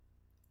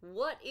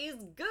What is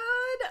good?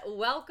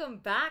 Welcome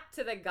back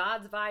to the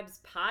God's Vibes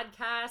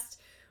podcast.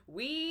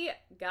 We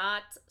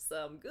got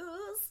some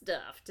good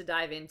stuff to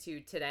dive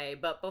into today,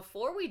 but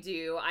before we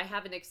do, I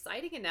have an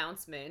exciting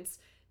announcement.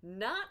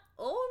 Not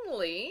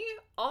only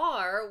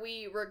are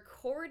we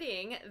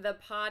recording the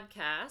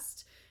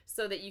podcast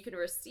so that you can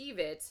receive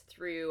it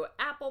through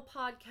Apple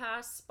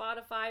Podcasts,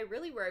 Spotify,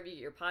 really wherever you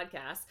get your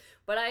podcasts,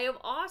 but I am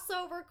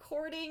also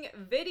recording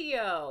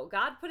video.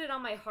 God put it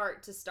on my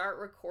heart to start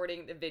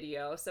recording the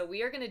video, so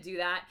we are going to do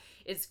that.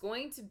 It's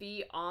going to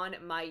be on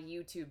my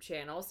YouTube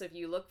channel, so if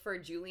you look for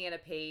Juliana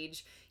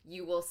Page,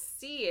 you will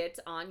see it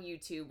on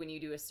YouTube when you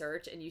do a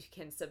search, and you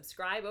can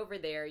subscribe over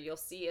there. You'll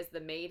see as the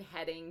main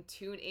heading,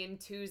 Tune In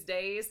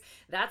Tuesdays.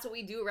 That's what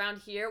we do around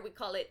here. We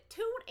call it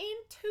Tune In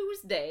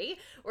Tuesday,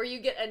 where you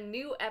get a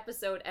new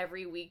episode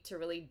every week to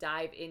really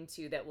dive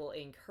into that will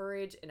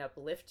encourage and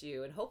uplift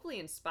you and hopefully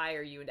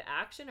inspire you into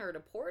action or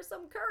to pour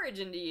some courage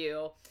into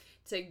you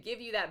to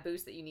give you that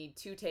boost that you need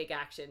to take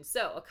action.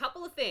 So, a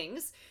couple of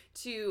things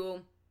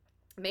to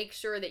make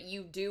sure that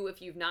you do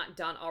if you've not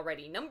done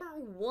already. Number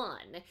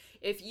one,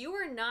 if you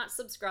are not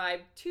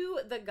subscribed to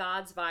the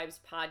God's Vibes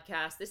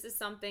podcast, this is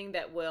something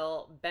that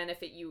will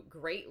benefit you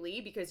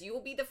greatly because you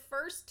will be the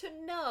first to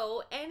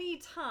know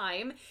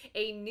anytime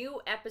a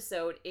new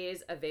episode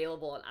is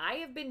available. And I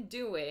have been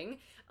doing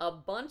a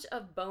bunch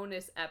of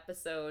bonus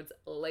episodes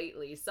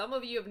lately. Some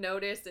of you have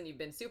noticed and you've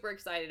been super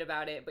excited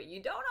about it, but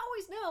you don't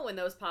always know when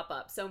those pop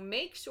up. So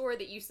make sure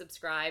that you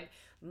subscribe.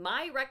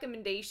 My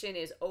recommendation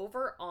is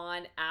over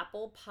on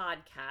Apple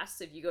Podcasts.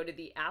 So if you go to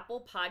the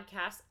Apple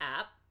Podcast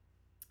app,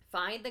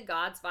 find the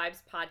God's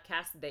Vibes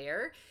podcast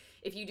there.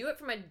 If you do it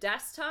from a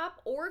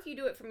desktop or if you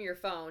do it from your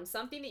phone,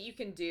 something that you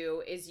can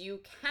do is you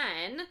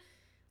can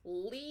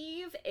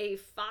leave a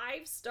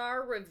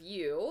 5-star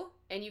review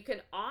and you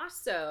can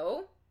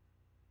also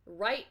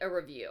write a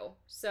review.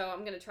 So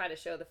I'm going to try to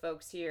show the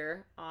folks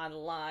here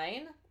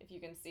online if you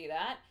can see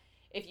that.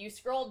 If you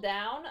scroll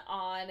down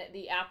on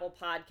the Apple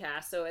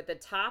Podcast, so at the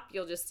top,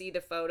 you'll just see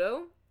the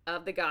photo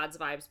of the God's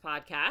Vibes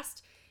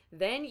podcast.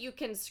 Then you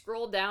can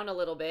scroll down a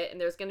little bit, and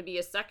there's going to be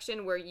a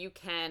section where you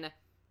can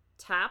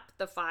tap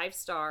the 5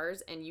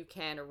 stars and you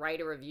can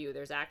write a review.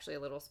 There's actually a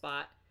little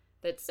spot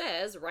that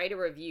says write a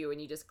review,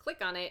 and you just click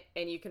on it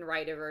and you can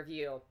write a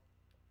review.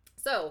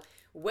 So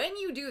when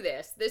you do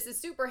this, this is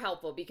super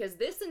helpful because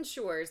this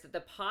ensures that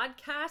the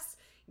podcast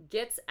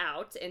gets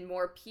out and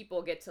more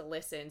people get to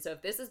listen. So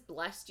if this has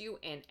blessed you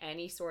in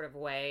any sort of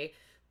way,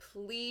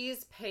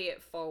 please pay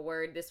it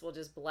forward. This will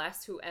just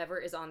bless whoever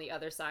is on the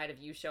other side of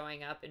you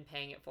showing up and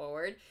paying it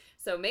forward.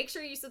 So make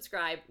sure you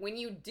subscribe. When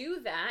you do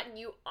that,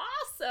 you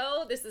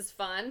also, this is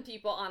fun,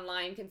 people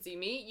online can see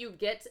me, you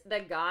get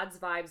the God's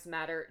Vibes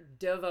Matter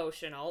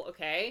devotional,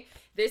 okay?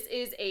 This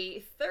is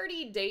a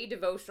 30-day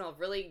devotional of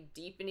really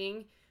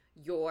deepening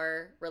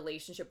your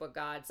relationship with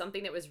God.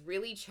 Something that was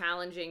really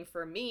challenging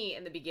for me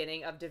in the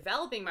beginning of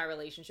developing my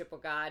relationship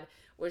with God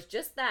was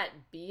just that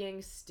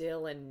being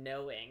still and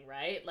knowing,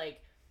 right?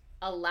 Like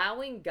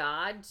allowing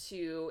God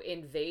to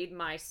invade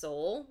my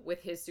soul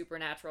with his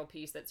supernatural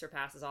peace that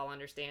surpasses all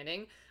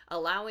understanding,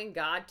 allowing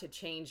God to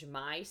change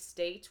my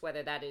state,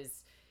 whether that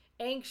is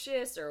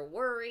anxious or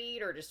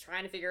worried or just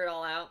trying to figure it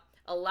all out,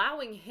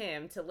 allowing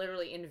him to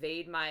literally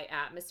invade my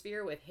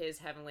atmosphere with his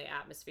heavenly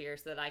atmosphere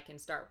so that I can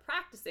start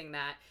practicing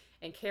that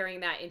and carrying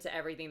that into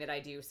everything that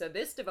I do. So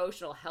this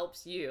devotional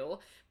helps you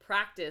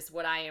practice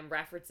what I am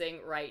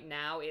referencing right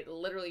now. It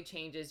literally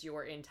changes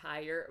your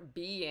entire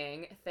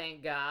being,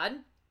 thank God,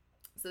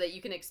 so that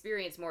you can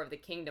experience more of the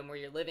kingdom where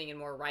you're living in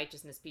more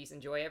righteousness, peace,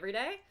 and joy every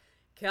day.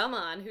 Come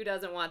on, who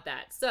doesn't want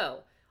that?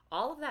 So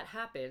all of that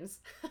happens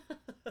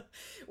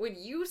when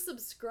you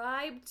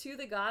subscribe to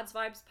the God's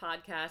Vibes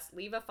podcast,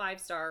 leave a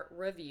 5-star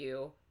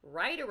review,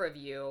 write a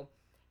review,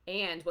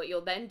 and what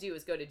you'll then do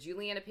is go to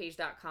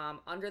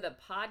julianapage.com under the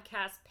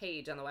podcast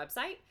page on the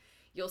website.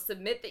 You'll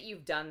submit that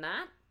you've done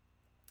that,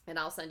 and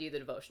I'll send you the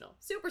devotional.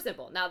 Super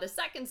simple. Now, the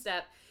second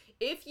step,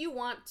 if you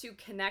want to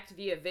connect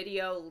via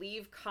video,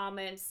 leave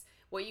comments,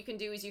 what you can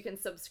do is you can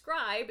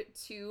subscribe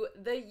to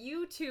the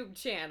YouTube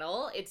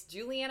channel. It's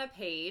Juliana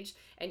Page,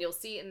 and you'll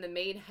see in the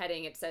main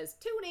heading it says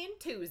Tune In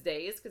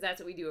Tuesdays, because that's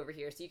what we do over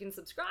here. So you can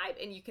subscribe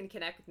and you can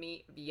connect with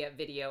me via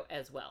video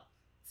as well.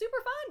 Super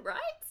fun, right?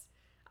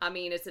 I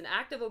mean, it's an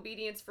act of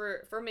obedience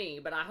for me,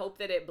 but I hope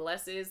that it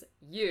blesses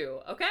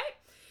you, okay?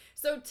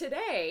 So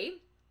today,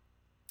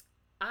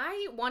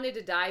 I wanted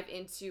to dive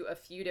into a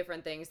few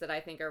different things that I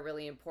think are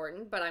really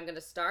important, but I'm going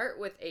to start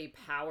with a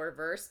power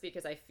verse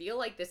because I feel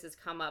like this has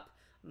come up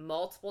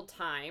multiple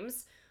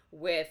times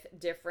with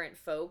different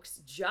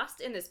folks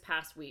just in this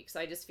past week. So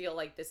I just feel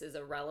like this is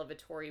a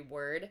revelatory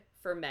word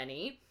for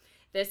many.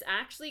 This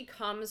actually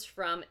comes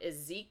from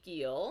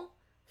Ezekiel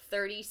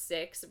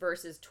 36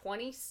 verses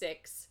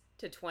 26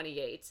 to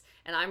 28,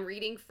 and I'm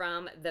reading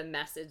from the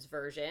Message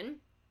version,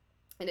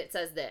 and it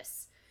says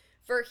this: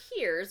 "For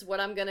here's what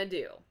I'm going to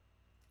do.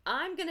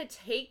 I'm going to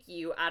take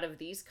you out of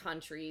these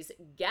countries,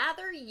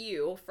 gather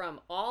you from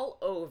all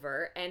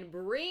over, and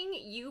bring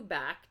you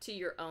back to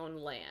your own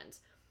land.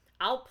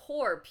 I'll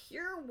pour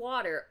pure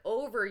water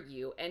over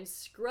you and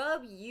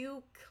scrub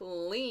you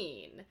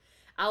clean.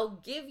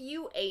 I'll give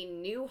you a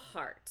new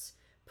heart,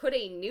 put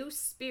a new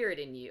spirit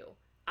in you.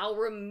 I'll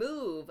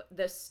remove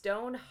the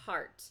stone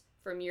heart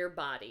from your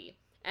body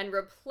and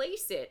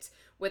replace it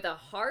with a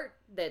heart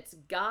that's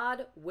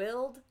God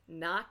willed,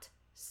 not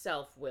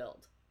self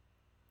willed.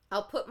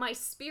 I'll put my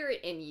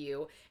spirit in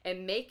you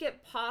and make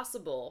it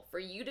possible for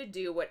you to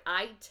do what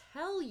I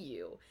tell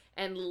you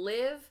and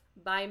live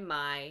by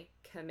my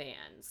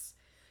commands.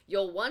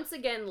 You'll once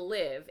again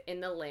live in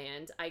the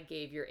land I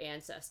gave your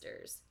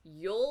ancestors.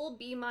 You'll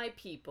be my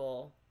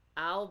people.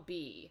 I'll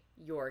be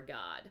your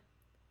God.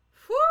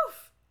 Whew!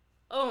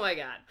 Oh my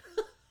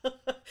God.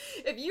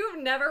 If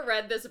you've never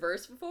read this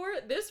verse before,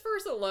 this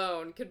verse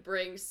alone could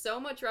bring so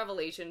much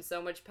revelation,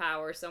 so much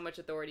power, so much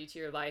authority to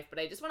your life. But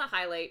I just want to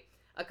highlight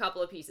a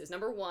couple of pieces.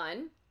 Number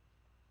one,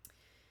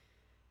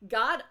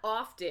 God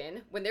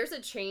often, when there's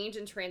a change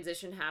and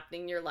transition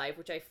happening in your life,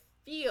 which I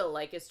feel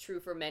like is true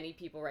for many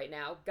people right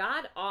now,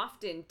 God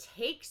often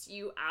takes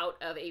you out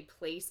of a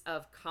place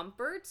of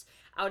comfort,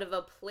 out of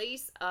a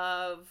place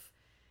of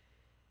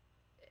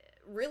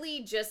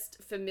really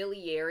just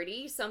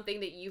familiarity, something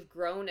that you've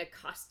grown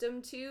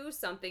accustomed to,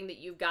 something that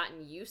you've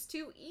gotten used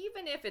to,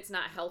 even if it's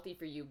not healthy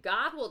for you.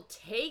 God will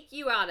take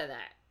you out of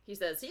that. He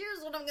says,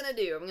 here's what I'm going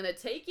to do. I'm going to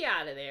take you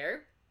out of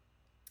there.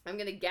 I'm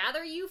going to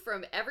gather you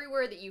from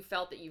everywhere that you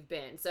felt that you've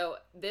been. So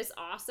this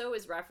also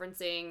is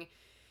referencing,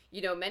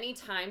 many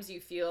times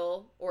you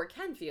feel or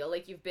can feel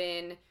like you've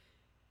been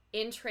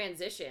in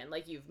transition,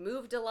 like you've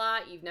moved a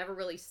lot, you've never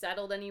really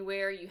settled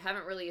anywhere, you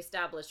haven't really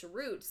established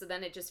roots. So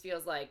then it just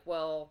feels like,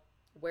 well,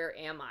 where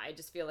am I? I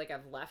just feel like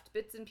I've left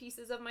bits and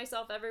pieces of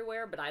myself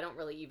everywhere, but I don't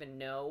really even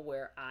know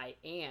where I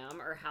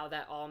am or how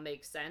that all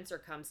makes sense or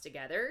comes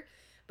together.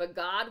 But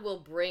God will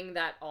bring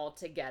that all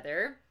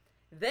together.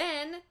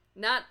 Then,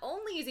 not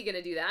only is he going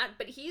to do that,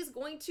 but he's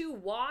going to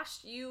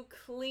wash you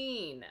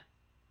clean.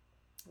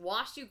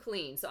 Wash you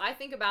clean. So I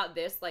think about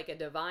this like a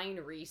divine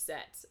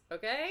reset,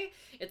 okay?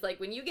 It's like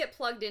when you get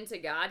plugged into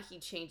God, he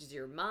changes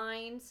your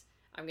mind.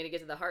 I'm going to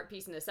get to the heart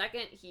piece in a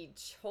second. He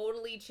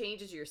totally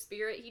changes your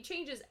spirit. He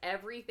changes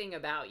everything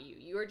about you.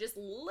 You are just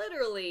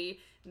literally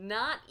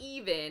not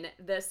even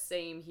the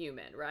same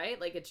human,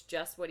 right? Like it's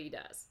just what he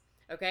does,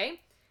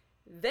 okay?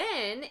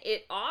 Then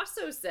it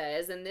also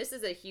says, and this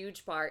is a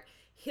huge part,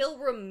 he'll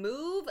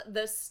remove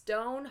the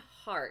stone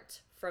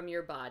heart from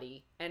your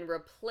body and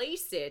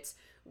replace it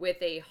with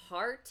a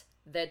heart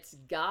that's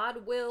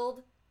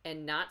God-willed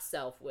and not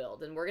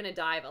self-willed. And we're going to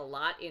dive a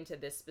lot into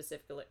this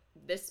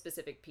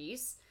specific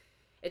piece.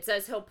 It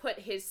says he'll put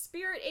his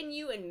spirit in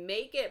you and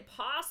make it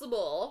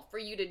possible for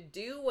you to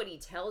do what he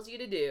tells you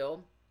to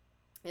do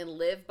and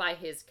live by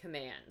his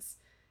commands.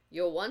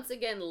 You'll once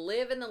again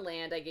live in the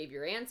land I gave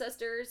your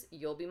ancestors.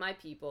 You'll be my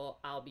people.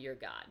 I'll be your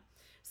God.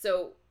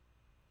 So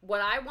what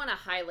I want to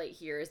highlight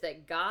here is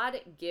that God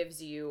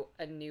gives you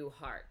a new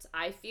heart.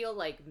 I feel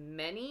like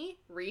many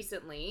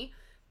recently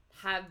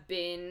have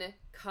been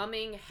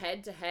coming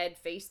head to head,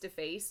 face to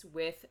face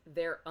with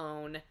their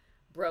own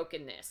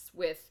brokenness,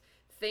 with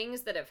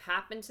things that have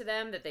happened to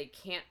them that they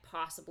can't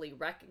possibly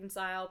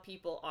reconcile.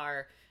 People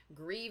are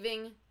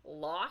grieving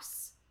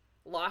loss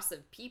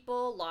of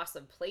people, loss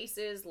of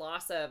places,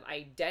 loss of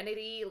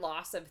identity,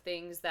 loss of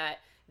things that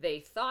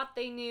they thought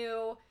they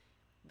knew.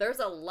 There's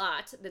a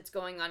lot that's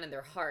going on in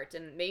their heart,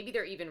 and maybe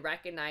they're even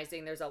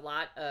recognizing there's a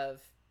lot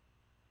of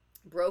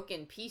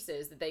broken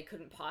pieces that they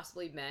couldn't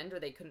possibly mend or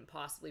they couldn't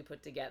possibly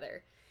put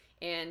together.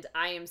 And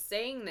I am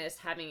saying this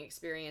having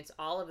experienced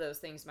all of those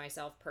things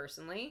myself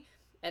personally,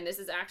 and this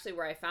is actually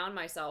where I found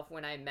myself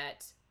when I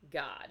met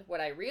God.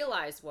 What I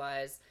realized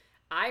was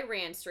I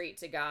ran straight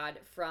to God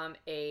from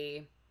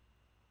a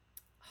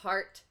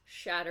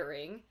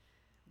heart-shattering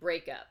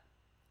breakup.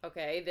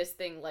 Okay, this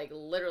thing like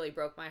literally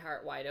broke my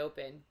heart wide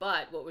open.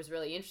 But what was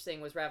really interesting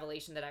was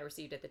revelation that I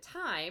received at the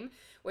time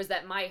was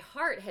that my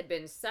heart had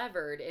been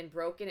severed and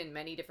broken in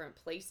many different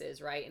places,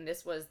 right? And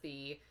this was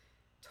the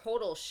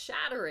total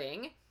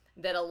shattering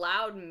that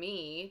allowed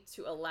me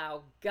to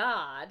allow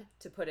God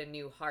to put a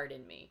new heart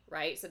in me,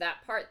 right? So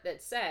that part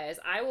that says,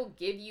 I will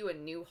give you a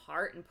new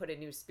heart and put a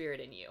new spirit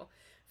in you.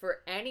 For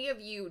any of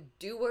you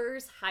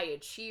doers, high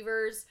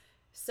achievers,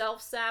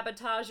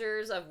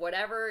 self-sabotagers of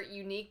whatever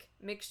unique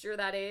mixture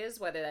that is,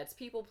 whether that's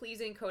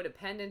people-pleasing,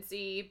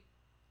 codependency,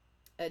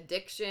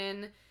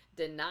 addiction,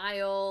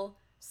 denial,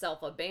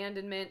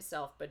 self-abandonment,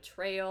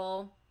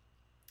 self-betrayal,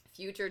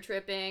 future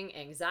tripping,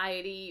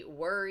 anxiety,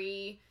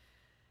 worry,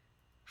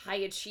 high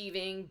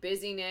achieving,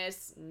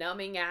 busyness,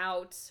 numbing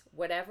out,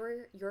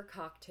 whatever your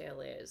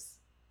cocktail is,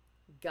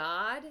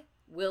 God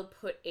will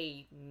put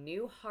a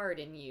new heart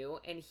in you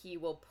and he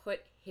will put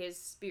his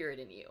spirit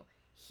in you.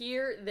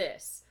 Hear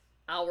this.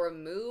 I'll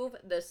remove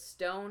the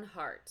stone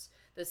heart.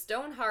 The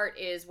stone heart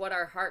is what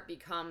our heart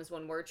becomes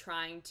when we're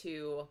trying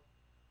to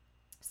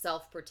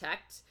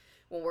self-protect,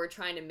 when we're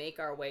trying to make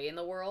our way in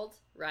the world,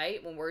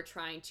 right? When we're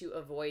trying to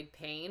avoid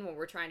pain, when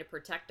we're trying to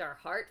protect our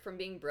heart from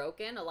being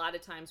broken. A lot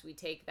of times we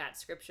take that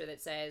scripture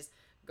that says,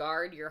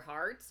 guard your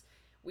heart.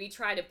 We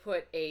try to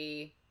put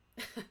a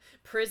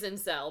prison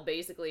cell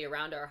basically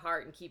around our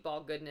heart and keep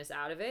all goodness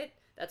out of it.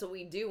 That's what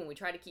we do when we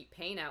try to keep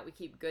pain out. We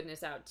keep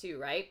goodness out too,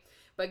 right?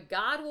 But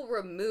God will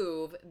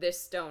remove this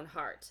stone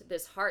heart,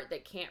 this heart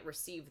that can't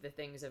receive the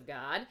things of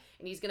God,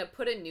 and he's going to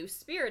put a new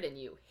spirit in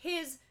you,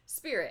 his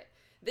spirit.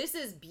 This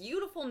is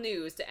beautiful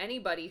news to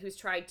anybody who's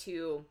tried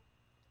to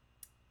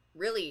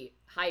really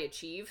high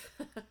achieve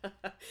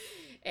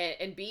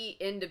and be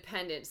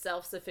independent,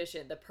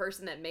 self-sufficient, the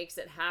person that makes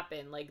it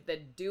happen, like the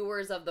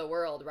doers of the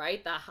world,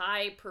 right? The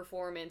high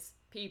performance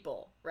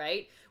people,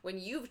 right? When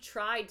you've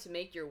tried to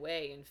make your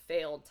way and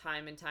failed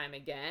time and time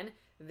again,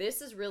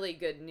 this is really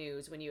good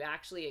news when you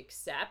actually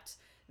accept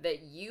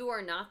that you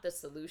are not the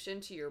solution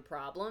to your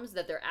problems,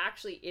 that there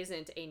actually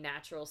isn't a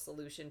natural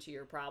solution to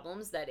your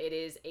problems, that it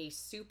is a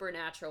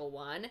supernatural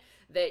one,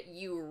 that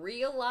you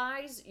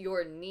realize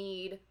your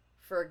need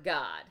for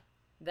God.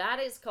 That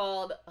is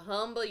called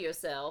humble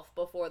yourself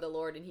before the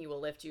Lord and he will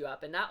lift you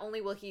up. And not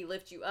only will he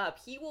lift you up,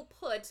 he will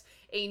put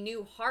a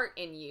new heart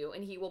in you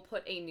and he will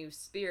put a new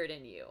spirit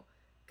in you.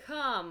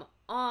 Come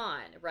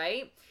on,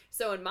 right?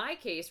 So in my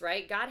case,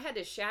 right, God had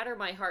to shatter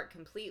my heart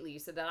completely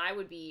so that I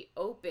would be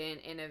open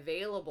and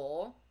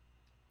available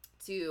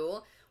to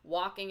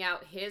walking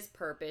out his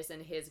purpose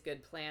and his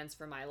good plans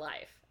for my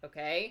life,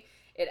 okay?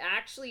 It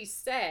actually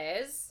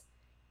says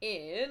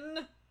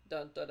in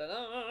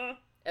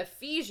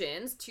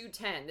Ephesians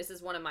 2:10. This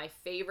is one of my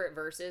favorite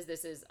verses.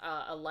 This is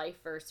a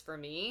life verse for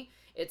me.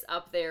 It's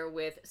up there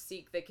with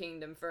seek the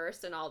kingdom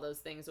first and all those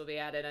things will be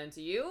added unto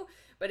you.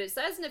 But it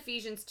says in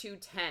Ephesians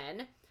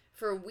 2:10,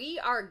 for we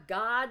are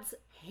God's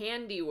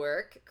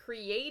handiwork,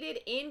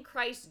 created in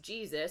Christ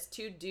Jesus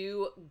to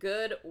do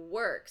good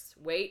works.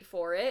 Wait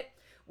for it.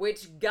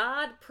 Which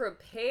God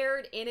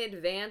prepared in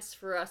advance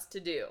for us to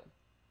do.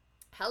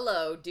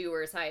 Hello,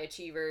 doers, high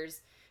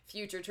achievers,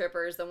 future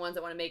trippers, the ones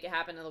that want to make it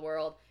happen in the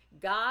world.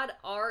 God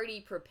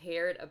already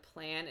prepared a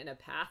plan and a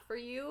path for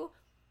you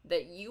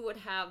that you would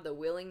have the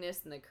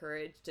willingness and the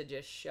courage to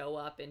just show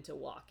up and to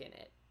walk in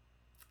it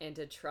and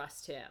to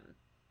trust him.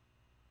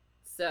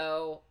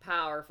 So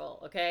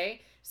powerful,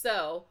 okay?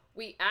 So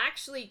we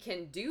actually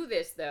can do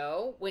this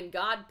though when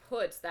God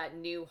puts that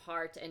new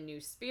heart and new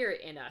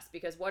spirit in us,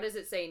 because what does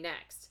it say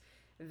next?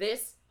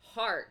 This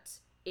heart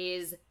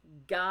is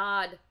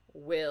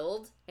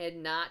God-willed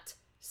and not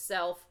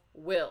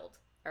self-willed.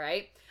 All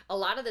right. A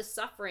lot of the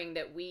suffering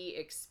that we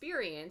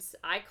experience,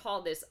 I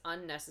call this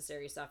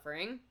unnecessary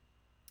suffering,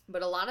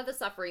 but a lot of the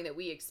suffering that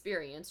we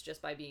experience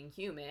just by being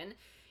human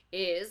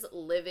is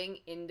living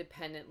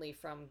independently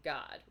from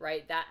God,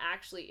 right? That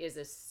actually is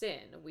a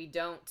sin. We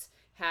don't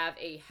have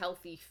a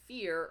healthy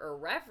fear or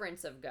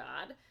reverence of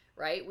God,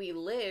 right? We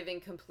live in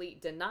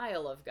complete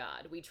denial of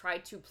God. We try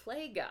to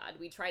play God.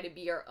 We try to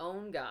be our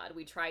own God.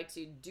 We try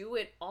to do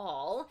it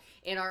all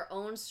in our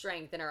own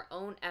strength, in our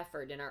own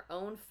effort, in our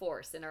own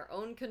force, in our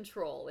own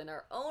control, in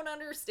our own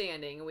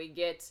understanding. We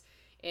get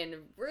in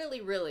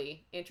really,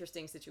 really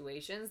interesting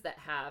situations that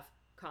have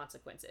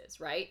consequences,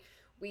 right?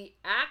 We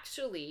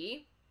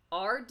actually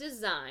are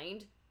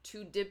designed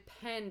to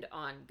depend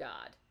on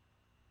God.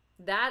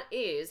 That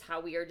is how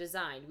we are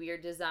designed. We are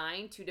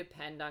designed to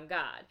depend on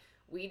God.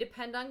 We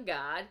depend on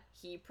God,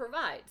 he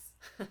provides,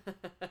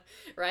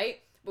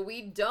 right? But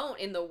we don't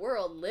in the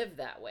world live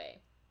that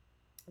way.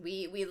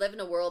 We live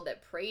in a world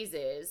that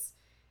praises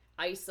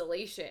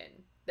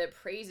isolation, that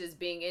praises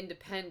being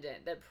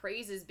independent, that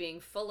praises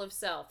being full of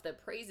self,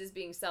 that praises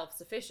being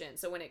self-sufficient.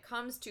 So when it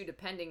comes to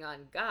depending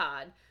on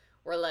God,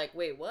 we're like,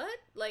 wait, what?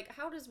 Like,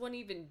 how does one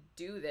even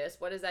do this?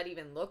 What does that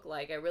even look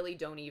like? I really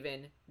don't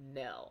even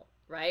know.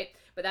 Right?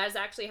 But that is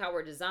actually how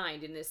we're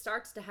designed. And this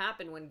starts to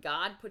happen when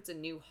God puts a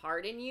new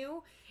heart in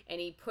you and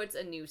he puts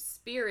a new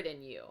spirit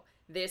in you.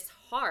 This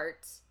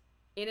heart,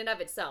 in and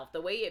of itself,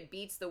 the way it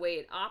beats, the way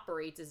it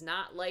operates is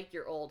not like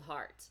your old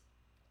heart.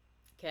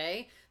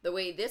 Okay? The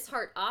way this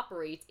heart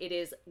operates, it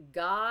is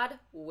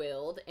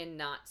God-willed and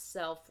not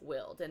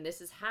self-willed. And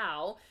this is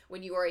how,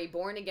 when you are a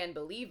born-again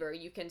believer,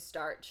 you can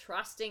start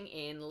trusting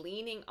in,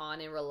 leaning on,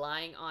 and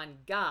relying on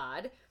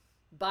God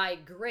by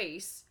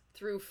grace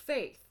through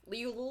faith.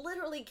 You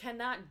literally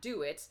cannot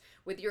do it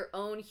with your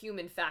own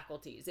human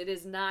faculties. It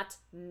is not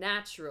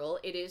natural.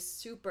 It is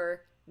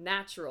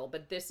supernatural,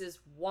 but this is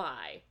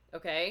why,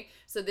 okay?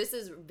 So this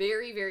is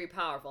very, very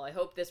powerful. I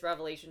hope this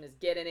revelation is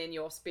getting in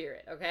your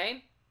spirit,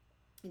 okay?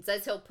 It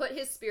says he'll put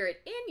his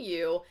spirit in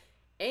you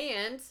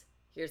and,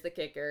 here's the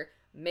kicker,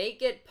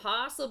 make it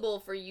possible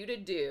for you to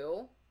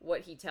do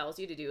what he tells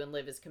you to do and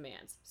live his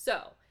commands.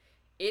 So,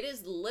 it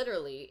is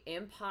literally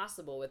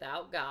impossible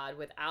without God,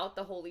 without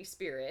the Holy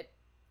Spirit,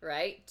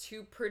 right,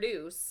 to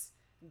produce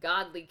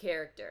godly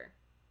character,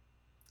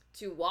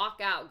 to walk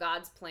out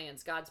God's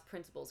plans, God's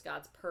principles,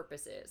 God's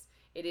purposes.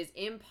 It is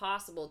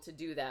impossible to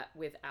do that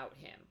without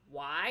him.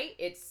 Why?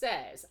 It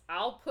says,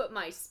 I'll put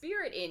my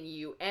spirit in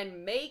you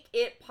and make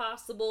it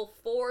possible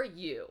for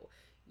you.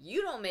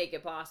 You don't make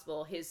it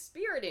possible. His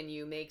spirit in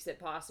you makes it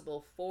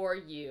possible for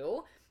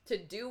you to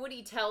do what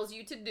he tells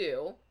you to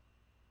do.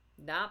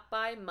 Not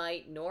by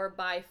might nor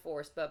by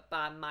force, but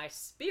by my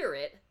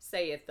spirit,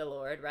 saith the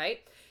Lord,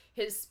 right?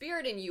 His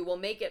Spirit in you will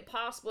make it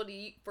possible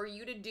for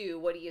you to do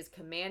what he is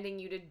commanding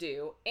you to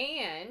do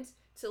and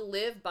to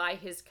live by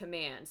his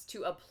commands,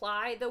 to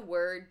apply the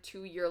word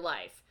to your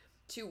life,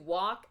 to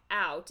walk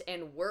out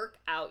and work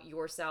out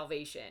your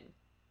salvation.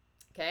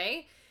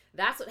 Okay?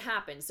 That's what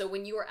happens. So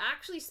when you are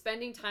actually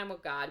spending time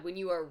with God, when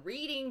you are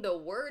reading the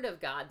word of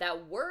God,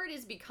 that word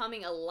is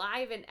becoming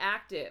alive and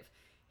active.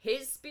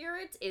 His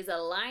Spirit is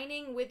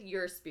aligning with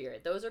your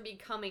spirit. Those are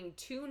becoming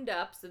tuned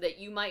up so that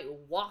you might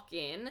walk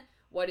in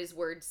what his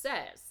word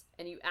says.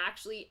 And you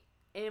actually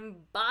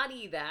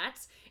embody that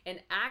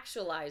and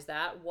actualize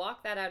that,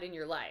 walk that out in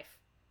your life,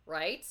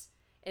 right?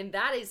 And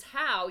that is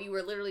how you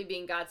are literally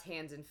being God's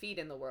hands and feet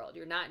in the world.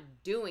 You're not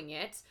doing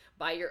it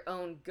by your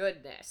own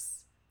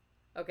goodness,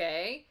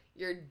 okay?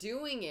 You're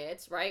doing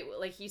it, right?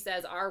 Like he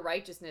says, our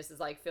righteousness is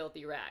like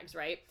filthy rags,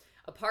 right?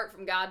 Apart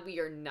from God, we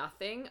are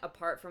nothing.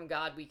 Apart from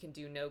God, we can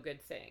do no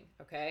good thing,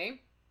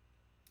 okay?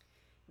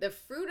 The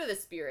fruit of the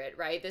Spirit,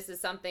 right? This is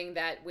something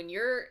that when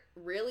you're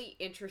really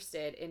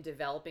interested in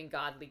developing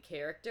godly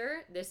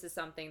character, this is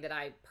something that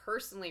I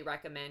personally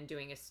recommend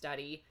doing a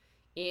study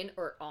in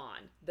or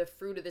on. The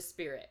fruit of the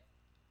Spirit.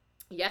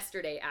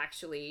 Yesterday,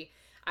 actually,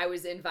 I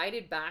was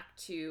invited back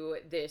to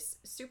this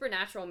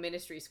supernatural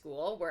ministry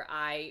school where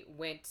I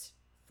went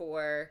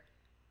for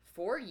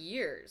 4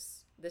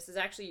 years. This is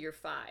actually year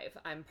 5.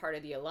 I'm part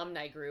of the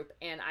alumni group,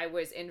 and I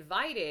was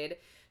invited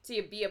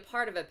to be a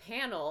part of a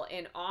panel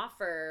and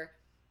offer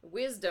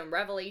wisdom,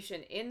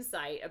 revelation,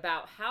 insight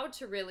about how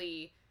to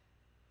really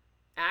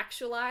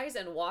actualize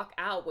and walk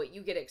out what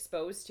you get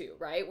exposed to,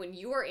 right? When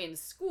you are in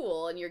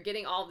school and you're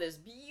getting all this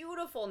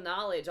beautiful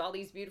knowledge, all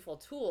these beautiful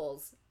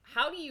tools,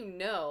 how do you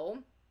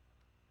know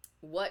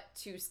what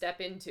to step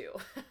into?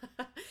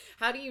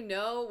 How do you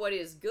know what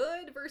is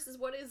good versus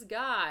what is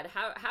God?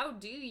 How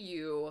do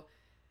you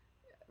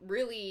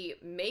really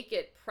make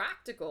it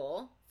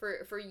practical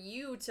for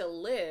you to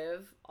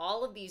live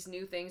all of these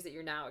new things that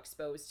you're now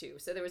exposed to?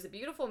 So there was a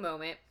beautiful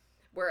moment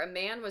where a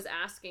man was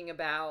asking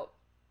about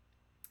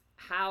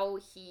how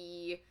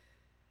he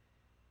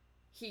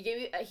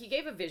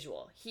gave a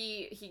visual.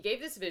 He gave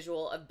this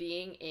visual of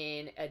being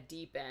in a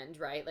deep end,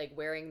 right? Like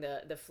wearing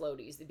the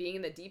floaties, being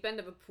in the deep end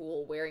of a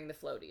pool wearing the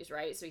floaties,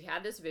 right? So he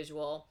had this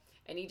visual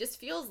and he just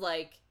feels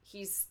like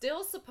he's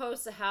still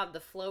supposed to have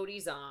the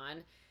floaties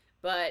on,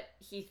 but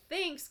he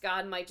thinks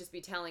God might just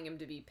be telling him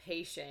to be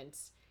patient,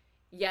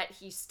 yet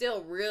he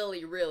still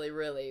really, really,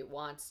 really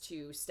wants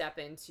to step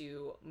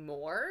into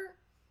more.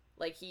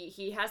 Like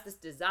he has this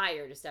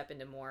desire to step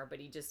into more, but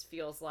he just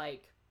feels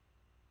like,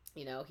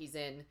 you know, he's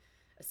in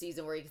a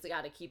season where he's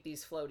got to keep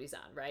these floaties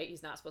on, right?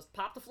 He's not supposed to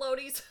pop the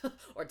floaties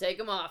or take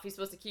them off. He's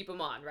supposed to keep them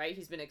on, right?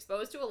 He's been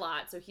exposed to a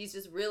lot, so he's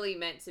just really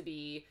meant to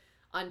be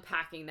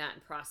unpacking that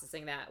and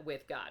processing that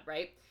with God,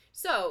 right?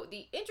 So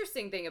the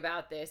interesting thing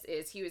about this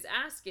is he was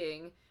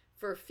asking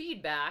for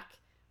feedback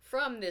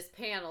from this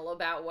panel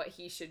about what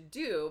he should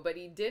do, but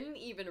he didn't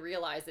even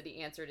realize that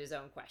he answered his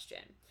own question,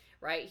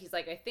 right? He's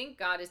like, I think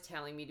God is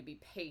telling me to be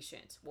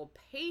patient. Well,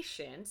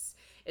 patience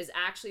is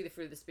actually the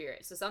fruit of the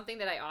Spirit. So something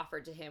that I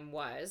offered to him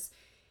was,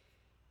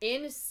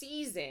 in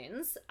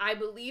seasons, I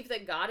believe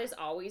that God is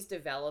always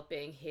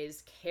developing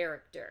his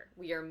character.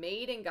 We are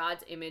made in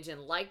God's image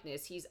and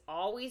likeness. He's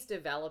always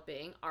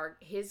developing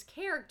his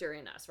character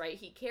in us, right?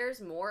 He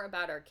cares more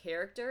about our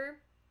character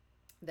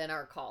than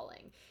our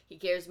calling. He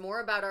cares more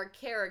about our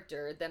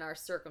character than our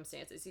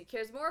circumstances. He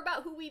cares more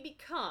about who we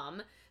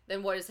become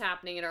than what is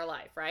happening in our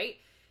life, right?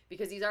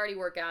 Because he's already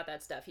worked out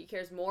that stuff. He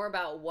cares more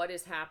about what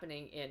is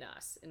happening in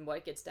us and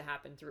what gets to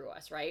happen through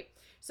us, right?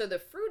 So the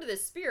fruit of the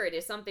Spirit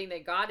is something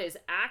that God is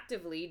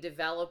actively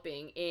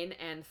developing in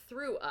and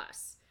through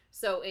us.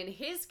 So in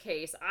his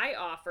case, I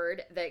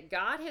offered that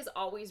God has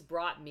always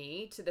brought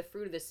me to the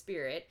fruit of the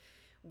Spirit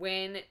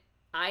when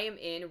I am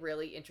in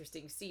really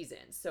interesting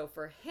seasons. So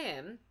for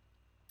him,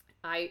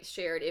 I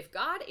shared, if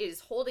God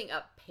is holding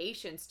up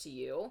patience to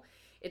you,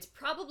 it's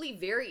probably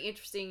very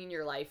interesting in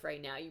your life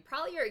right now. You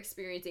probably are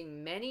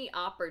experiencing many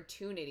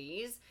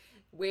opportunities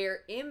where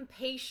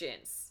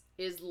impatience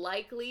is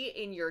likely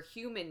in your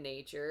human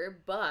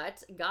nature,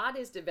 but God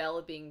is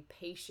developing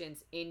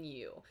patience in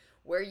you,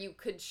 where you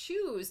could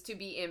choose to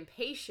be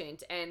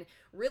impatient and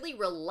really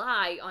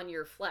rely on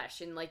your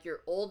flesh and like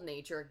your old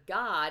nature.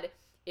 God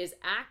is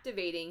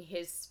activating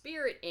his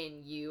Spirit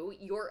in you,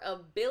 your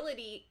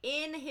ability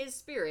in his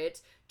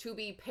Spirit to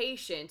be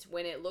patient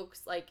when it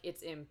looks like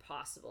it's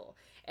impossible.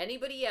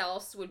 Anybody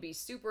else would be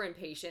super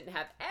impatient and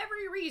have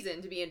every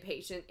reason to be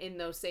impatient in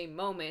those same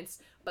moments,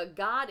 but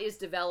God is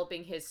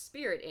developing his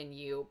Spirit in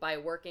you by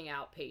working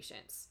out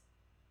patience.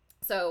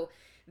 So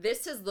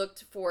this has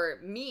looked for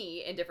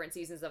me in different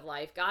seasons of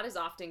life. God has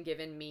often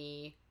given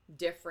me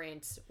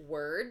different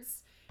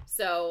words.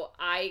 So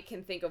I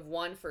can think of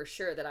one for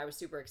sure that I was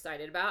super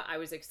excited about. I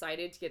was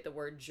excited to get the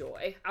word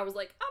joy. I was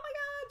like, oh my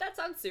God, that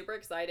sounds super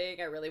exciting.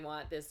 I really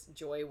want this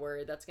joy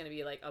word. That's going to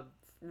be like a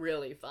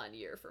really fun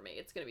year for me.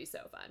 It's going to be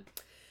so fun.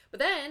 But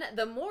then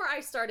the more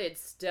I started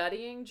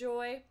studying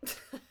joy,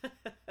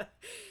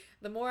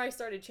 the more I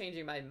started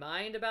changing my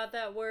mind about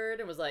that word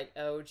and was like,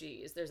 oh,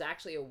 geez, there's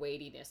actually a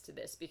weightiness to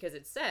this, because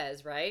it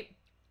says, right?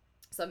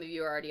 Some of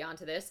you are already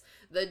onto this.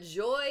 The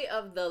joy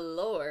of the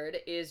Lord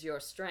is your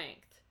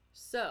strength.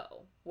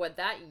 So, what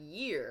that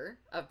year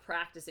of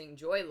practicing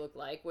joy looked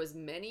like was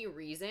many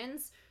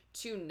reasons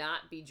to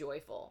not be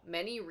joyful,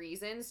 many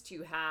reasons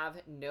to have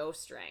no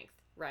strength,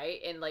 right?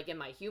 And like in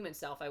my human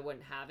self, I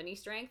wouldn't have any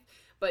strength,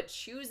 but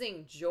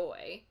choosing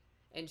joy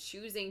and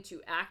choosing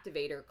to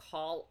activate or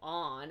call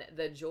on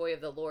the joy of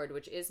the Lord,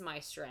 which is my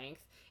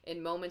strength,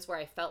 in moments where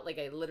I felt like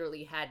I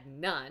literally had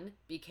none,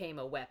 became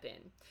a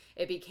weapon.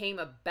 It became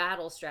a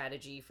battle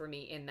strategy for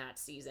me in that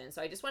season.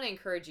 So I just want to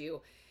encourage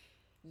you,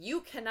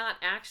 you cannot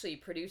actually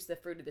produce the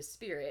fruit of the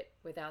Spirit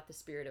without the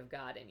Spirit of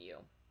God in you.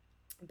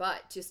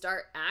 But to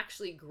start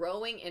actually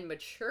growing and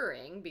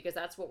maturing, because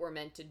that's what we're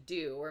meant to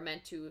do, we're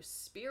meant to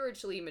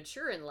spiritually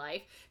mature in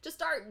life. To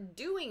start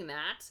doing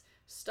that,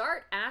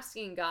 start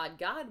asking God,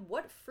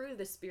 what fruit of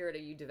the Spirit are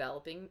you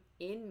developing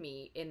in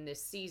me in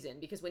this season?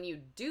 Because when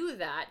you do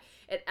that,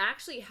 it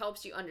actually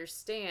helps you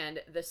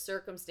understand the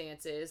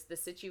circumstances, the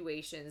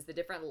situations, the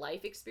different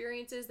life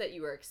experiences that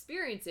you are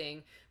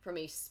experiencing from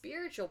a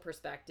spiritual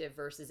perspective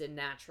versus a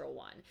natural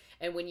one.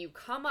 And when you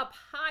come up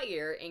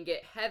higher and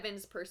get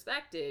heaven's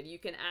perspective, you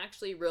can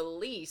actually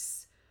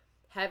release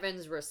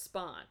heaven's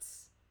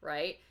response,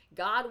 right?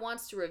 God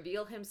wants to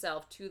reveal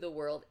himself to the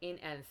world in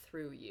and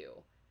through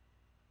you.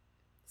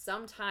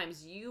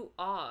 Sometimes you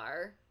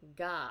are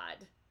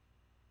God,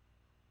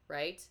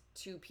 right?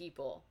 To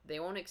people. They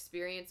won't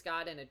experience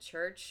God in a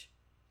church.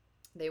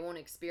 They won't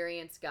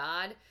experience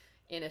God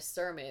in a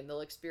sermon.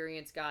 They'll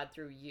experience God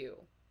through you.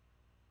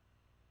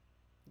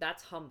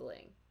 That's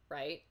humbling,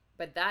 right?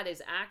 But that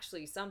is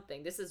actually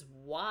something. This is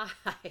why,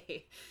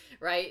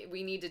 right?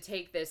 We need to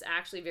take this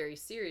actually very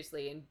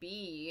seriously and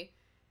be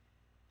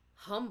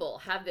humble,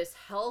 have this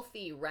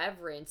healthy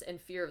reverence and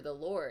fear of the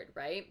Lord,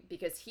 right?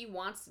 Because he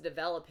wants to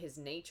develop his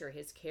nature,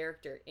 his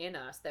character in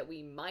us, that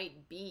we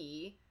might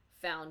be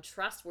found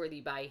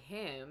trustworthy by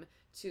him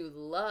to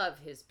love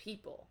his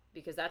people,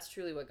 because that's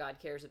truly what God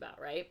cares about,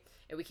 right?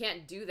 And we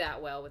can't do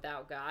that well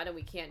without God, and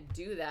we can't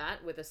do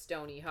that with a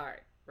stony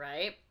heart,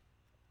 right?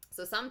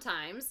 So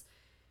sometimes,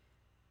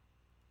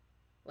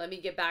 let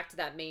me get back to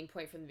that main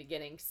point from the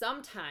beginning.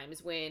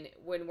 Sometimes when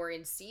we're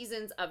in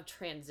seasons of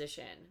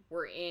transition,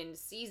 we're in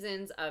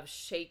seasons of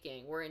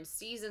shaking, we're in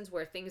seasons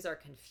where things are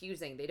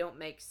confusing, they don't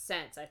make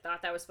sense. I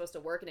thought that was supposed to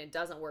work and it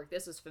doesn't work.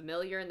 This was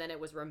familiar and then it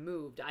was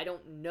removed. I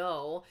don't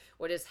know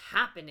what is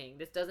happening.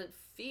 This doesn't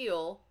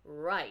feel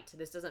right.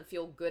 This doesn't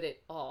feel good at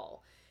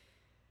all.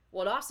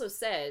 Well, it also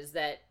says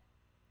that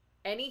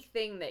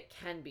anything that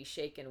can be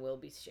shaken will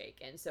be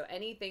shaken. So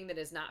anything that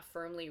is not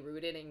firmly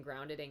rooted and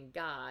grounded in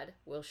God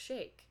will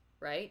shake,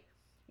 right?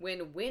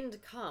 When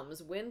wind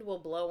comes, wind will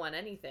blow on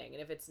anything.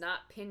 And if it's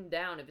not pinned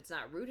down, if it's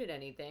not rooted in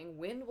anything,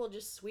 wind will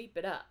just sweep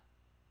it up,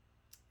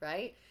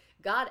 right?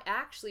 God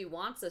actually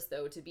wants us,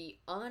 though, to be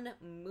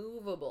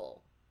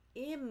unmovable,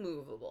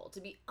 immovable, to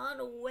be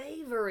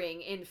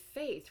unwavering in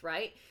faith,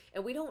 right?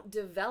 And we don't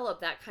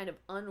develop that kind of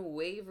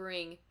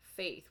unwavering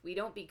faith. We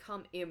don't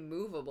become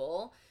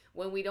immovable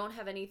when we don't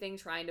have anything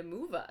trying to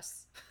move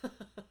us.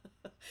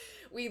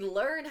 We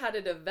learn how to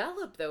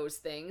develop those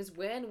things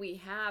when we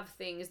have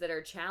things that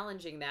are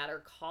challenging that,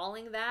 or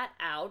calling that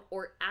out,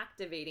 or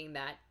activating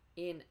that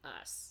in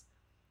us.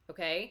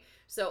 Okay?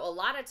 So a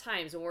lot of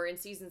times when we're in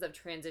seasons of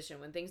transition,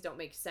 when things don't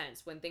make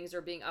sense, when things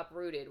are being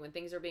uprooted, when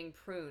things are being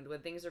pruned, when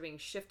things are being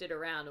shifted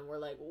around, and we're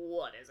like,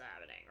 what is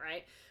happening,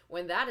 right?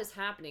 When that is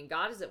happening,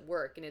 God is at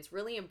work, and it's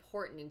really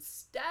important,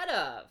 instead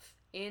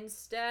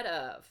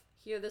of,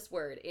 hear this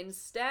word,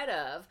 instead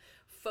of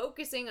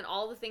focusing on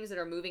all the things that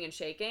are moving and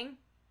shaking,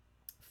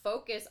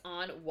 focus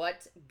on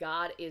what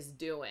God is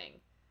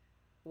doing.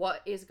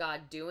 What is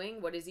God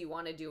doing? What does he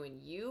want to do in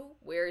you?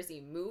 Where is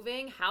he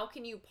moving? How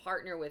can you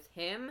partner with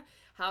him?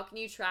 How can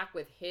you track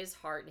with his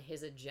heart and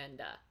his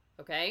agenda?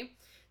 Okay?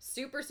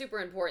 Super,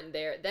 super important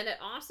there. Then it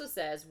also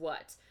says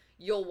what?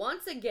 You'll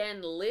once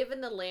again live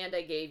in the land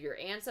I gave your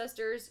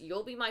ancestors.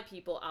 You'll be my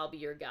people. I'll be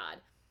your God.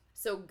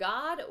 So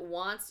God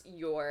wants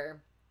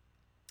your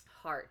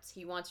heart.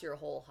 He wants your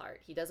whole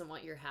heart. He doesn't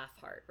want your half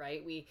heart,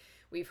 right?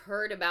 We've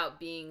heard about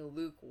being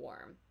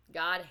lukewarm.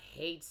 God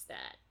hates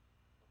that,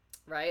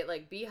 right?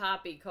 Like, be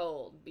hot, be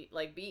cold, be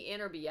in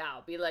or be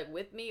out, be like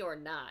with me or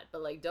not,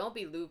 but like, don't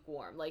be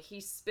lukewarm. Like,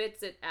 he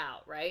spits it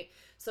out, right?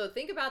 So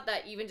think about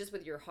that even just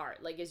with your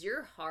heart. Like, is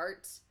your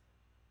heart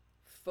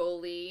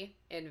fully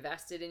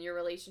invested in your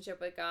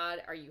relationship with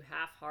God? Are you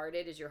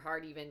half-hearted? Is your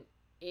heart even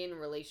in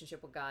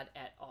relationship with God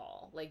at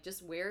all? Like,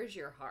 just where's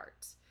your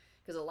heart?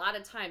 Because a lot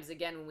of times,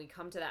 again, when we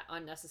come to that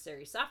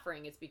unnecessary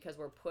suffering, it's because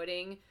we're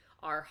putting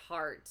our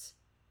heart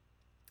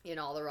in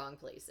all the wrong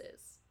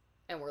places.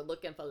 And we're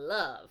looking for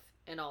love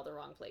in all the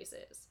wrong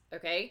places.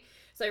 Okay?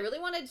 So I really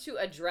wanted to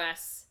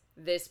address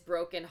this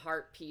broken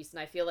heart piece. And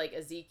I feel like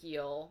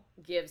Ezekiel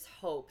gives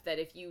hope that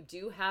if you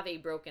do have a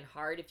broken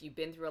heart, if you've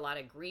been through a lot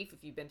of grief,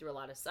 if you've been through a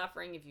lot of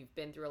suffering, if you've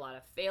been through a lot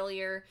of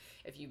failure,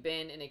 if you've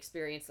been and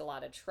experienced a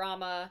lot of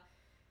trauma,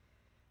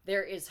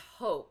 there is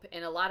hope.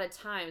 And a lot of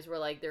times we're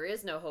like, there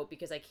is no hope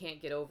because I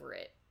can't get over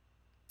it.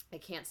 I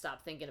can't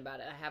stop thinking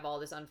about it. I have all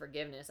this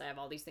unforgiveness. I have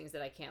all these things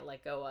that I can't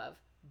let go of.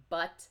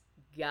 But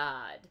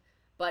God,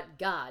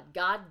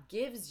 God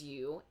gives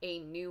you a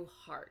new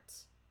heart,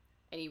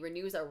 and he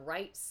renews a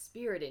right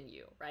spirit in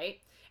you, right?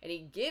 And he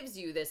gives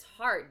you this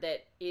heart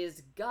that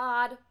is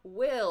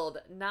God-willed,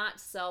 not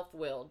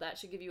self-willed. That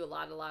should give you a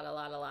lot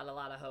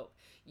of hope.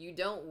 You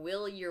don't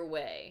will your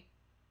way.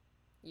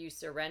 You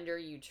surrender,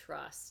 you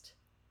trust.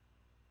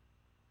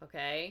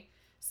 Okay?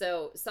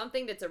 So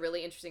something that's a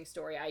really interesting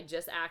story, I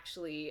just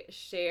actually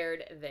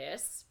shared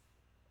this.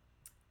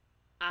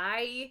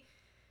 I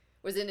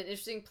was in an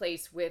interesting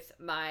place with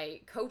my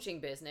coaching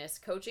business.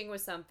 Coaching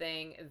was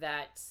something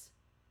that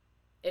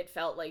it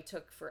felt like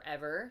took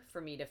forever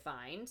for me to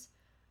find.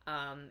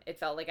 It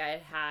felt like I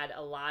had had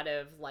a lot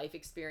of life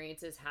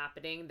experiences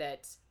happening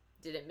that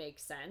didn't make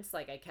sense.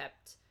 Like I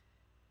kept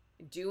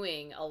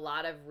doing a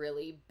lot of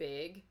really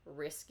big,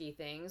 risky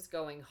things,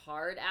 going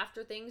hard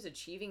after things,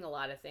 achieving a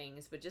lot of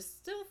things, but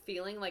just still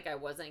feeling like I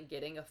wasn't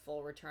getting a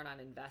full return on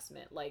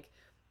investment. Like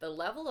the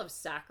level of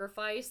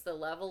sacrifice, the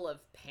level of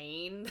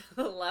pain,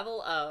 the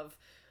level of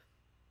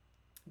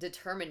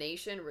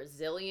determination,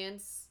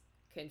 resilience,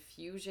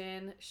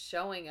 confusion,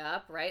 showing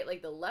up, right?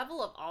 Like the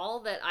level of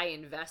all that I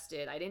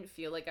invested, I didn't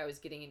feel like I was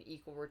getting an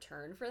equal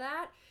return for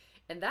that.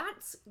 And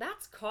that's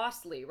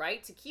costly,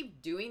 right? To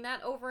keep doing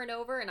that over and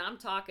over. And I'm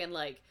talking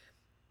like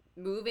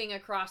moving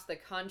across the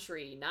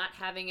country, not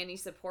having any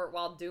support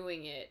while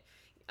doing it,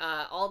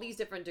 all these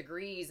different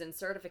degrees and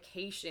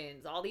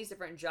certifications, all these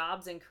different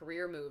jobs and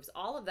career moves,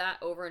 all of that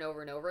over and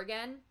over and over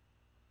again,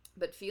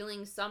 but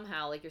feeling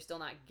somehow like you're still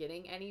not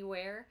getting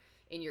anywhere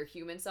in your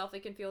human self.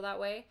 It can feel that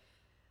way.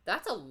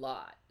 That's a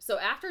lot. So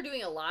after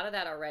doing a lot of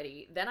that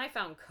already, then I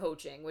found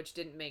coaching, which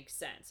didn't make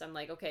sense. I'm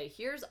like, okay,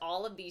 here's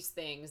all of these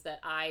things that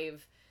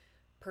I've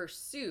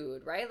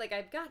pursued, right? Like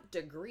I've got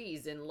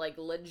degrees in like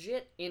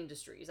legit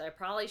industries. I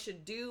probably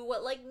should do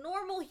what like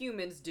normal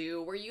humans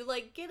do, where you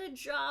like get a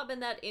job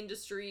in that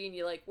industry and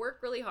you like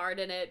work really hard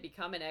in it,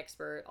 become an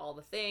expert, all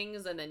the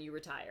things, and then you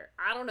retire.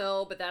 I don't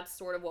know, but that's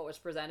sort of what was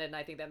presented, and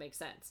I think that makes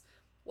sense.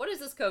 What is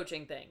this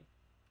coaching thing?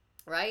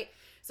 Right?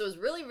 So it was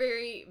really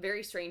very,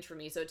 very strange for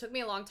me. So it took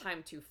me a long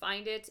time to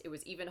find it. It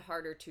was even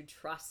harder to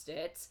trust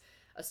it.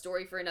 A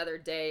story for another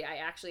day. I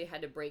actually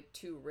had to break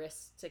 2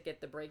 wrists to get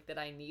the break that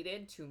I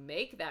needed to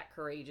make that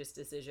courageous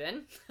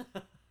decision.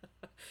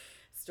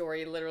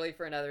 Story literally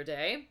for another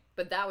day.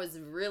 But that was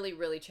really,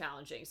 really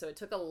challenging. So it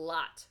took a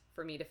lot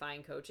for me to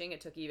find coaching.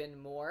 It took even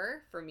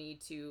more for me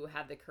to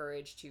have the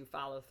courage to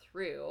follow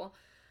through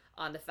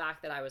on the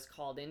fact that I was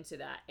called into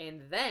that.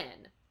 And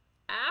then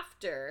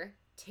after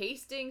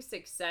tasting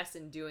success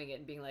and doing it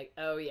and being like,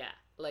 oh yeah,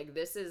 like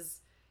this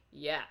is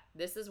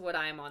what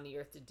I'm on the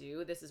earth to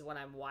do. This is what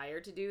I'm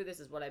wired to do. This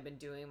is what I've been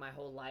doing my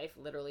whole life,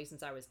 literally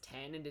since I was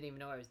 10 and didn't even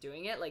know I was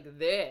doing it. Like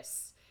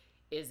this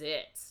is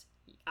it.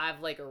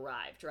 I've like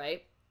arrived,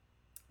 right?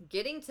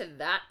 Getting to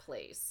that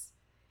place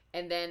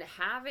and then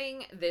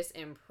having this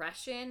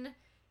impression,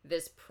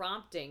 this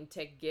prompting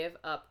to give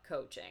up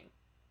coaching.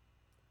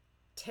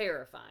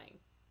 Terrifying.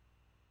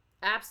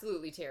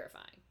 Absolutely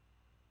terrifying.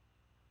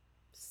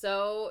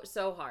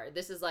 So hard.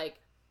 This is like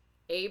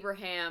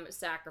Abraham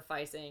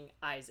sacrificing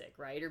Isaac,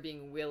 right? Or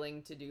being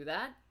willing to do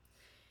that.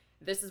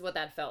 This is what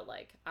that felt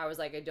like. I was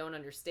like, I don't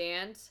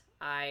understand.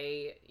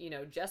 I,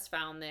 just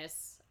found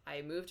this.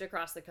 I moved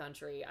across the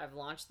country. I've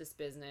launched this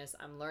business.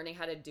 I'm learning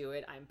how to do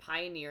it. I'm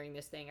pioneering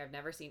this thing. I've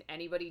never seen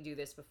anybody do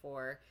this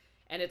before.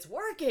 And it's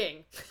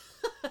working.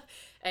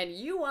 And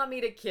you want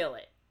me to kill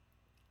it.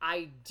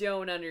 I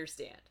don't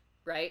understand,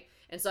 right?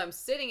 And so I'm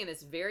sitting in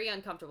this very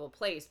uncomfortable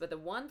place. But the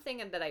one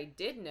thing that I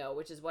did know,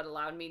 which is what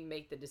allowed me to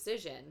make the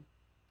decision,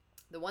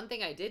 the one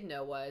thing I did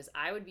know was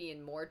I would be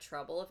in more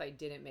trouble if I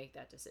didn't make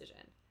that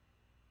decision.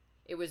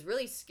 It was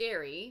really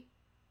scary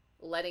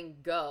letting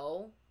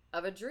go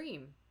of a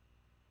dream,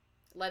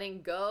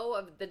 letting go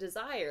of the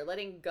desire,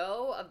 letting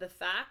go of the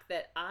fact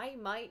that I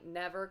might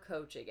never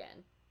coach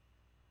again.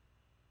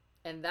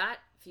 And that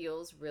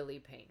feels really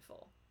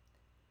painful.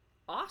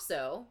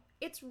 Also,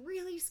 it's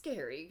really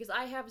scary because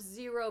I have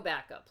 0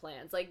 backup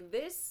plans. Like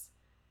this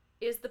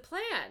is the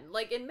plan.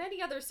 Like in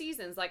many other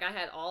seasons, like I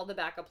had all the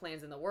backup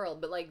plans in the world,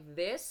 but like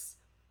this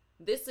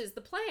is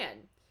the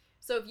plan.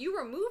 So if you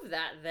remove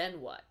that,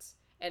 then what?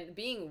 And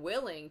being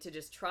willing to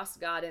just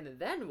trust God in the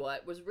then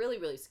what was really,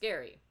 really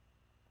scary.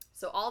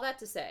 So all that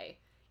to say,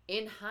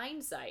 in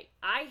hindsight,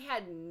 I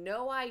had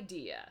no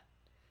idea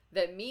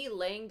that me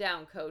laying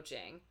down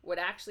coaching would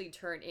actually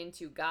turn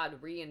into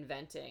God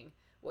reinventing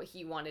what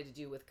he wanted to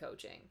do with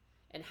coaching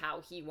and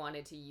how he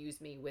wanted to use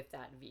me with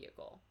that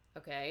vehicle.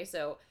 Okay,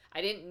 so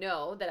I didn't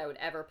know that I would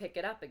ever pick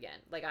it up again.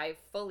 Like I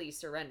fully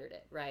surrendered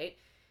it, right?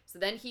 So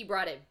then he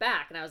brought it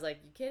back and I was like,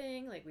 you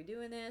kidding? Like we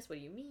doing this? What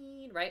do you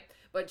mean? Right?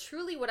 But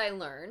truly what I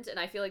learned, and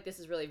I feel like this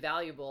is really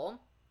valuable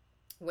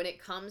when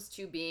it comes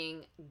to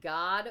being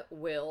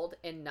God-willed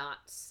and not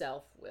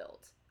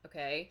self-willed.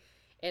 Okay.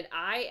 And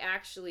I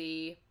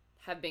actually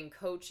have been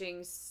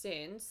coaching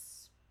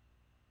since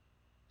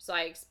So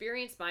I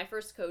experienced my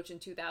first coach in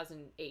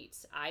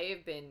 2008. I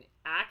have been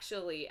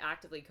actually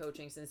actively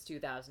coaching since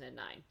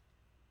 2009.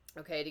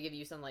 Okay, to give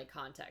you some like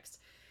context.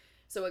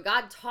 So what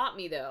God taught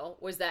me though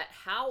was that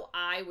how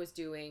I was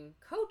doing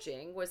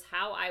coaching was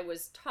how I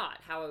was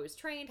taught, how I was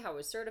trained, how I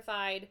was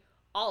certified,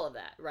 all of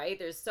that, right?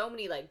 There's so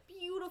many like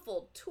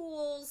beautiful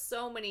tools,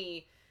 so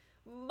many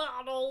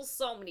models,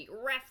 so many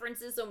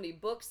references, so many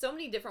books, so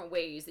many different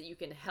ways that you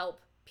can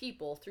help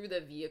people through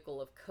the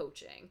vehicle of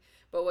coaching.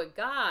 But what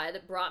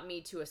God brought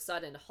me to a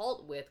sudden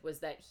halt with was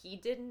that He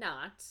did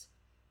not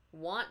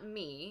want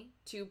me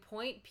to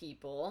point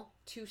people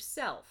to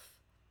self.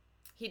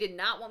 He did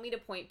not want me to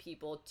point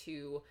people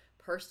to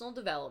personal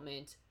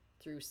development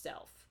through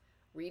self.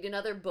 Read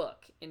another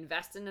book,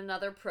 invest in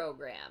another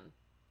program,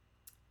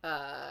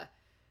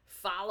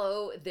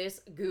 follow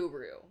this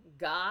guru.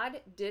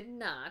 God did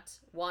not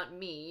want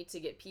me to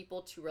get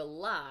people to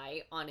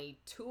rely on a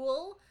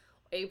tool,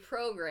 a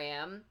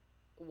program,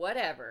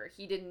 whatever.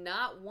 He did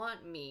not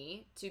want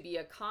me to be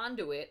a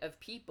conduit of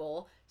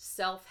people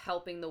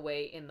self-helping the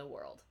way in the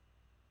world.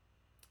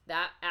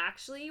 That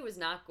actually was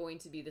not going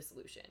to be the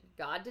solution.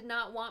 God did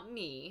not want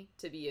me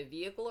to be a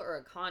vehicle or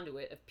a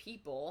conduit of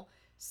people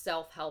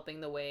self-helping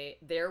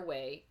their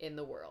way in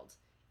the world.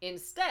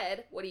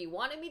 Instead, what He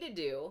wanted me to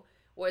do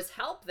was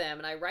help them,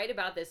 and I write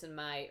about this in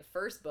my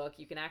first book.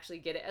 You can actually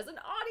get it as an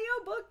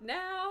audiobook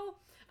now.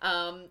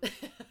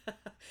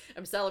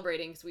 I'm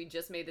celebrating because we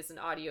just made this an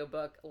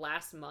audiobook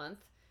last month.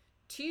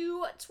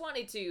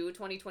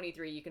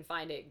 2023, you can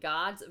find it.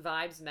 God's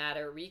Vibes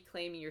Matter,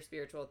 Reclaiming Your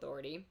Spiritual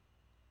Authority.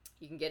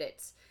 You can get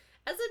it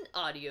as an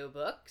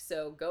audiobook,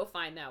 so go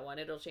find that one.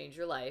 It'll change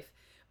your life.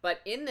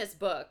 But in this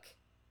book,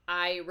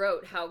 I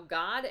wrote how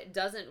God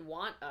doesn't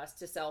want us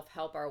to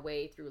self-help our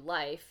way through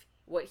life.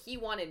 What He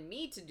wanted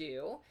me to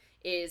do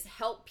is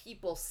help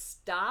people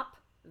stop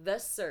the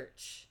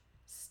search.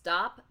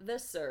 Stop the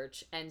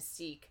search and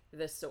seek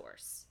the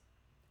source.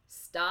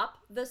 Stop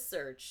the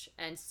search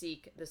and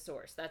seek the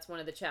source. That's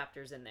one of the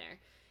chapters in there.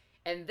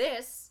 And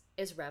this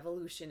is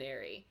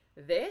revolutionary.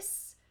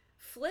 This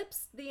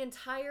flips the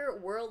entire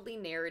worldly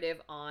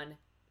narrative on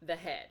the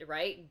head,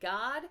 right?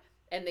 God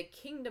and the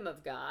kingdom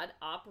of God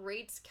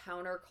operates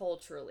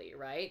counterculturally,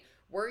 right?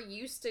 We're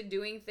used to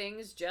doing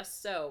things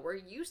just so. We're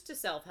used to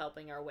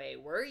self-helping our way.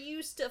 We're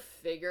used to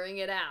figuring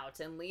it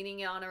out and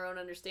leaning on our own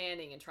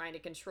understanding and trying to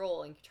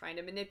control and trying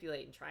to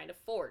manipulate and trying to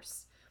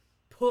force,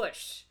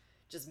 push,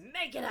 just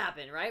make it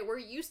happen, right? We're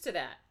used to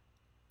that.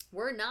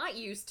 We're not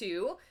used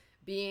to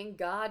being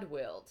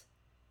God-willed.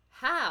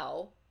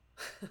 How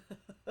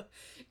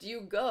do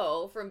you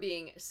go from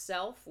being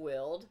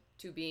self-willed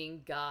to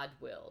being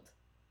God-willed?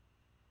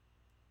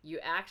 You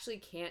actually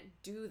can't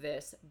do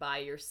this by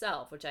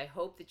yourself, which I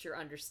hope that you're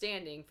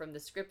understanding from the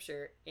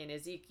scripture in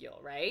Ezekiel,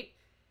 right?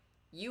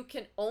 You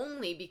can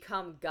only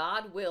become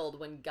God-willed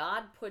when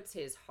God puts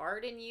His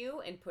heart in you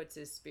and puts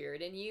His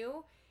spirit in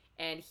you,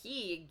 and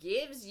He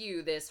gives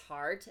you this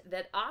heart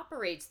that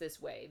operates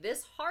this way.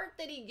 This heart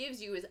that He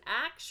gives you is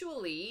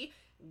actually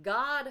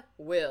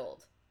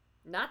God-willed,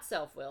 not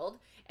self-willed,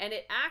 and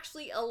it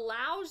actually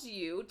allows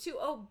you to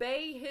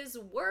obey His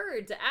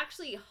word, to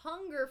actually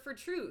hunger for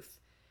truth,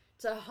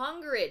 to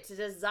hunger it, to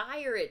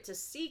desire it, to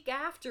seek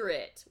after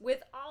it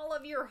with all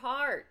of your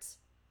heart,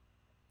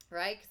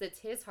 right? Because it's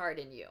His heart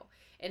in you.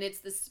 And it's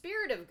the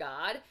Spirit of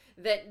God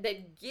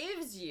that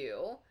gives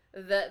you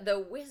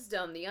the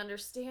wisdom, the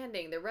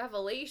understanding, the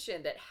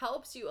revelation that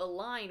helps you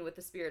align with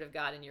the Spirit of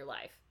God in your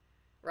life,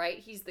 right?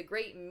 He's the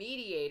great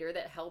mediator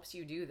that helps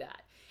you do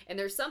that. And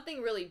there's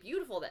something really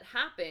beautiful that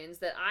happens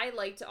that I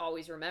like to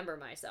always remember.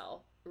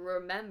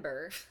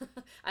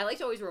 I like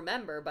to always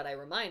remember, but I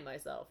remind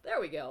myself. There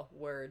we go.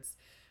 Words.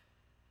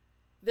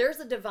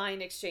 There's a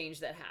divine exchange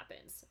that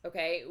happens,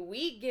 okay?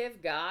 We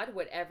give God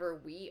whatever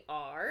we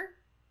are,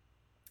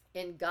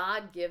 and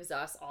God gives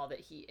us all that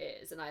He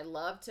is. And I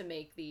love to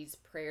make these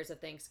prayers of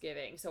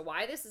thanksgiving. So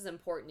why this is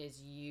important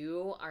is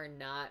you are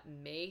not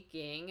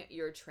making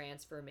your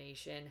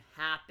transformation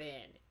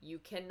happen. You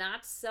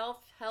cannot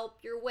self-help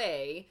your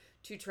way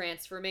to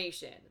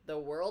transformation. The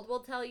world will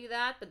tell you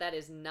that, but that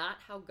is not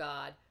how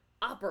God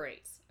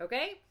operates,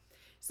 okay?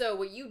 So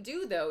what you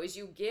do, though, is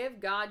you give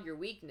God your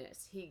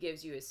weakness. He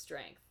gives you His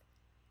strength.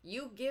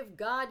 You give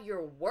God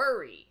your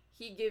worry.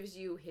 He gives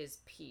you His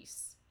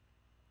peace.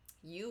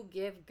 You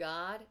give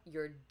God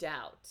your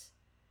doubt.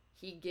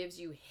 He gives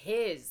you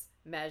His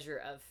measure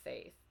of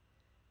faith.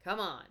 Come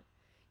on.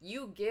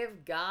 You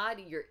give God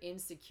your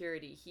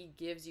insecurity. He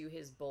gives you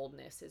His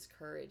boldness, His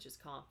courage, His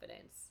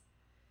confidence.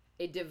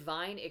 A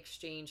divine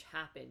exchange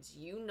happens.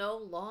 You no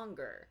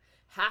longer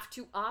have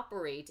to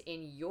operate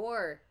in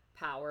your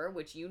power,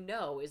 which you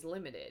know is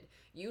limited.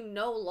 You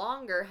no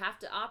longer have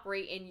to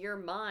operate in your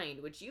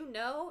mind, which you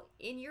know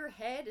in your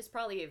head is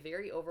probably a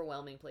very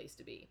overwhelming place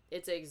to be.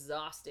 It's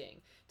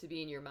exhausting to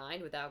be in your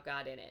mind without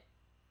God in it,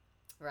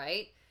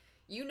 right?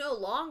 You no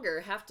longer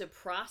have to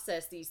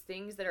process these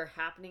things that are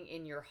happening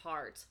in your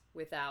heart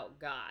without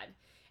God.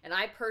 And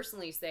I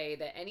personally say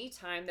that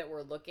anytime that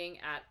we're looking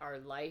at our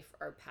life,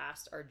 our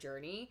past, our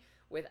journey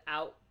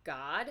without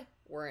God,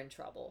 we're in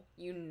trouble.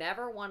 You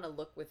never want to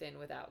look within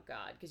without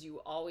God because you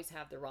always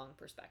have the wrong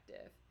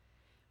perspective.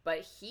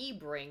 But He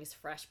brings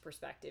fresh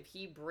perspective.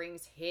 He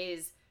brings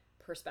His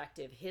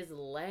perspective, His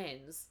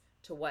lens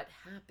to what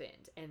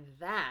happened. And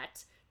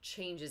that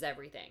changes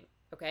everything.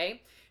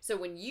 Okay? So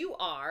when you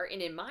are,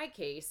 and in my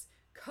case,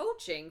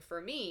 coaching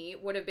for me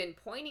would have been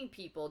pointing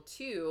people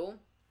to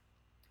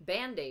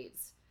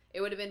band-aids. It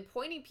would have been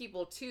pointing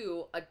people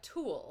to a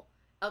tool,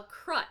 a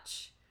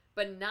crutch,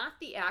 but not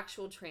the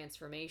actual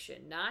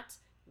transformation, not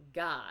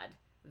God,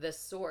 the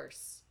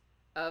source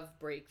of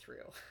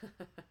breakthrough.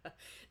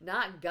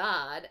 Not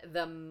God,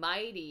 the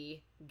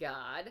mighty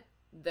God,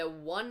 the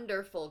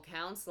wonderful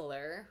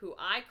counselor who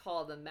I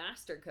call the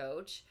master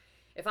coach.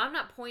 If I'm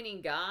not pointing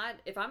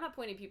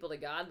people to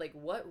God, like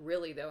what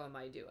really though am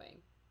I doing?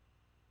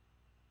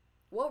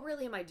 What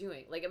really am I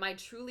doing? Like, am I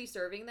truly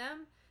serving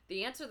them?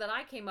 The answer that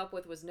I came up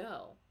with was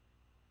no.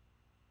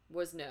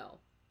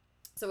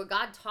 So what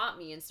God taught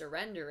me in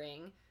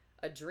surrendering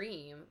a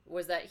dream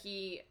was that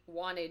He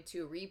wanted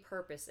to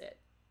repurpose it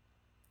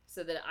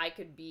so that I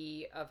could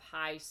be of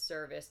high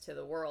service to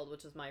the world,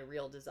 which was my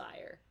real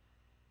desire.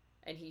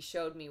 And He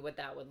showed me what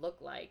that would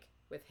look like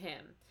with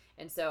Him.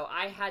 And so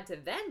I had to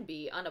then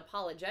be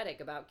unapologetic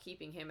about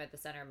keeping Him at the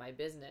center of my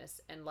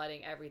business and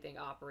letting everything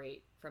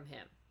operate from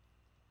Him.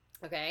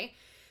 Okay?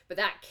 But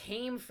that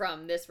came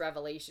from this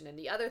revelation. And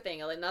the other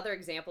thing, another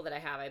example that I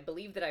have, I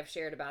believe that I've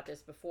shared about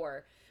this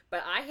before,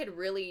 but I had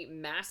really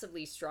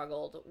massively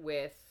struggled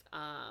with,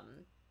 I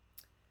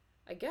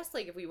guess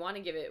like if we want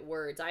to give it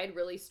words, I had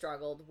really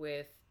struggled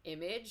with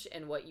image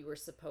and what you were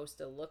supposed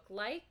to look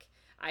like.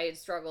 I had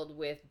struggled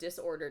with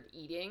disordered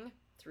eating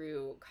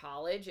through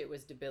college. It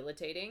was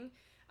debilitating.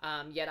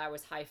 Yet I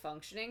was high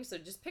functioning. So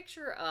just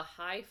picture a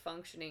high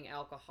functioning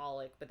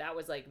alcoholic, but that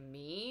was like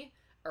me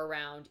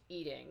around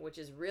eating, which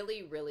is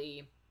really,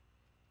 really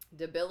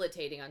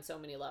debilitating on so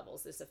many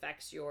levels. This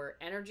affects your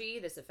energy,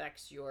 this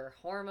affects your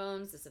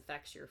hormones, this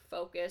affects your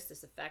focus,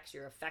 this affects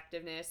your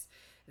effectiveness,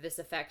 this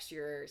affects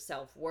your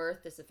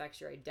self-worth, this affects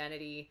your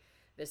identity,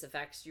 this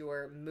affects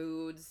your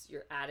moods,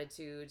 your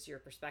attitudes, your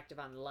perspective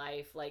on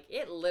life. Like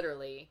it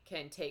literally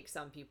can take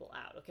some people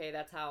out. Okay,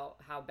 that's how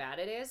bad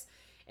it is.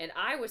 And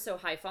I was so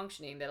high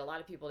functioning that a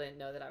lot of people didn't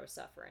know that I was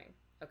suffering.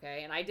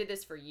 Okay, and I did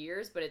this for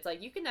years, but it's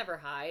like you can never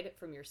hide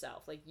from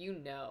yourself. Like you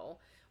know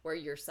where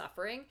you're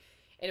suffering.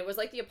 And it was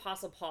like the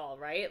Apostle Paul,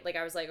 right? Like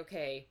I was like,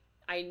 okay,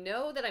 I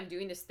know that I'm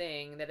doing this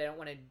thing that I don't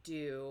want to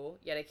do,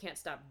 yet I can't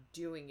stop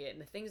doing it. And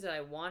the things that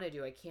I want to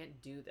do, I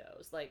can't do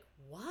those. Like,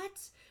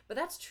 what? But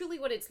that's truly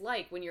what it's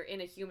like when you're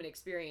in a human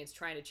experience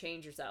trying to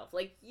change yourself.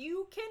 Like,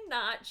 you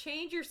cannot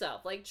change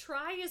yourself. Like,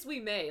 try as we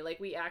may, like,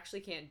 we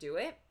actually can't do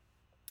it.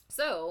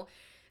 So,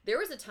 there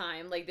was a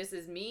time, like, this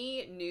is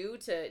me new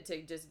to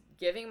just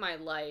giving my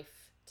life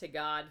to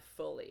God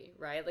fully,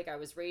 right? Like, I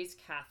was raised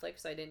Catholic,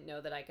 so I didn't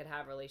know that I could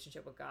have a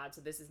relationship with God.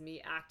 So, this is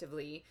me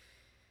actively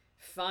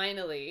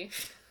finally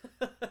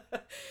it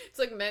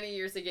took many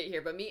years to get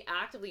here, but me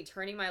actively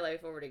turning my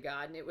life over to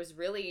God. And it was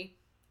really,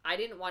 I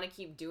didn't want to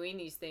keep doing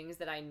these things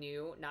that I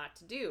knew not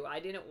to do. I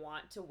didn't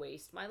want to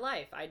waste my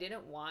life. I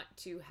didn't want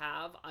to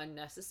have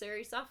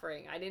unnecessary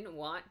suffering. I didn't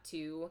want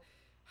to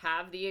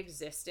have the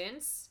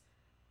existence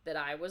that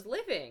I was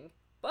living,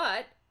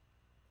 but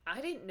I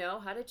didn't know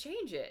how to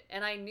change it.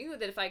 And I knew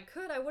that if I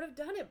could, I would have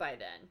done it by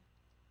then.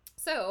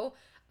 So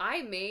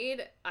I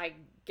made, I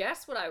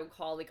guess what I would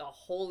call like a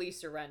holy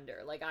surrender.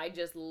 Like I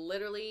just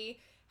literally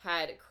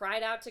had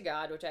cried out to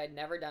God, which I had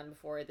never done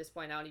before. At this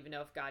point, I don't even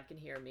know if God can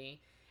hear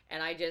me.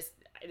 And I just,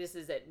 this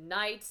is at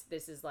night.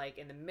 This is like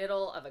in the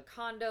middle of a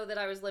condo that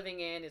I was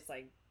living in. It's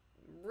like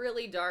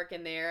really dark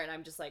in there. And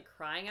I'm just like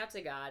crying out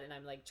to God. And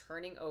I'm like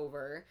turning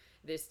over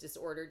this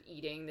disordered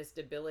eating, this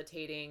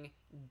debilitating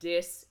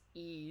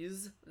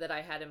dis-ease that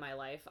I had in my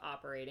life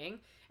operating.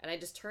 And I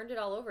just turned it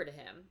all over to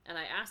Him. And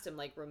I asked Him,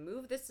 like,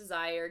 remove this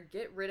desire,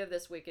 get rid of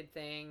this wicked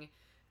thing,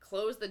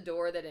 close the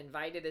door that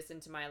invited this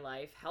into my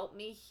life, help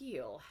me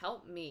heal,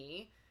 help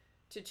me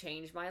to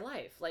change my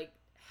life. Like,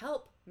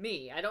 help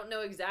me. I don't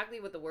know exactly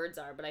what the words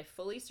are, but I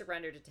fully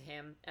surrendered it to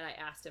Him and I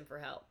asked Him for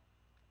help.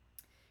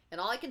 And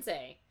all I can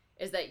say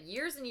is that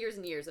years and years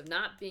and years of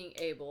not being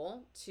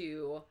able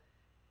to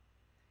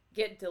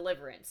get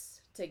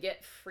deliverance, to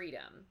get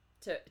freedom,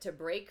 to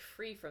break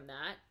free from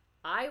that,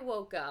 I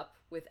woke up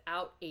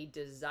without a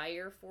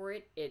desire for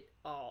it at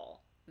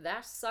all.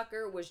 That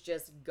sucker was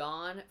just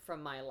gone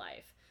from my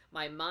life.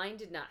 My mind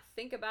did not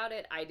think about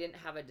it. I didn't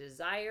have a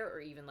desire or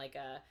even like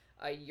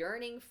a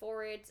yearning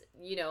for it.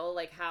 You know,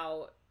 like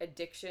how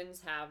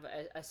addictions have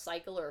a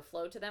cycle or a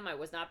flow to them. I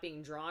was not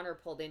being drawn or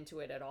pulled into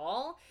it at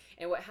all.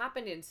 And what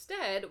happened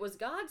instead was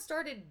God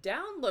started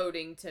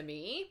downloading to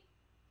me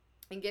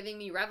and giving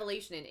me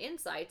revelation and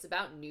insights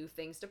about new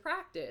things to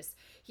practice.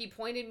 He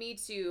pointed me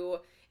to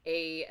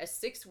a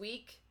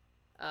 6-week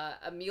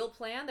a meal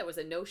plan that was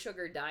a no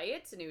sugar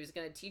diet, and he was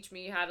going to teach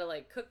me how to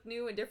like cook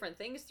new and different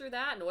things through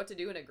that, and what to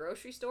do in a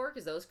grocery store,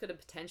 because those could have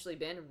potentially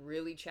been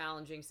really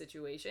challenging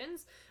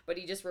situations. But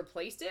he just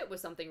replaced it with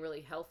something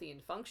really healthy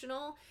and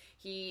functional.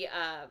 He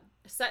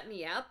set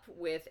me up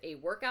with a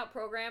workout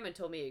program and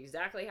told me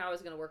exactly how I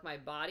was going to work my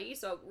body.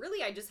 So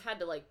really, I just had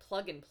to like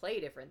plug and play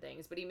different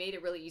things, but he made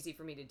it really easy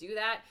for me to do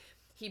that.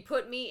 He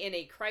put me in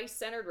a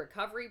Christ-centered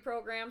recovery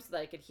program so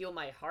that I could heal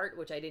my heart,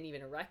 which I didn't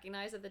even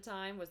recognize at the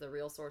time was the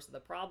real source of the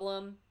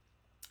problem.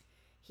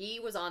 He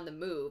was on the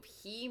move.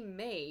 He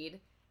made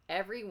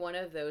every one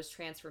of those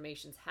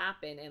transformations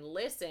happen. And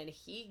listen,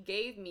 he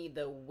gave me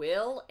the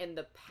will and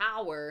the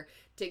power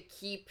to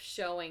keep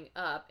showing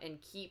up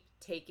and keep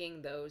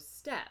taking those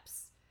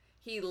steps.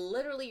 He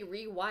literally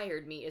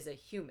rewired me as a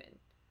human,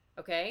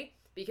 okay?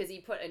 Because he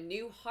put a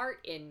new heart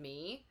in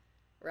me,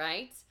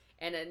 right?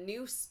 And a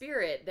new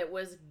spirit that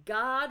was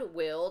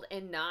God-willed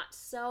and not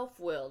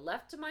self-willed.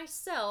 Left to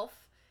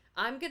myself,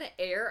 I'm going to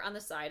err on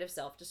the side of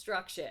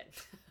self-destruction.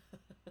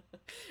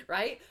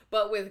 Right?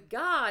 But with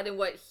God and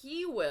what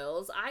he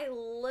wills, I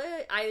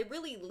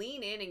really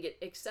lean in and get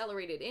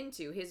accelerated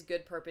into his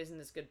good purpose and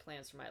his good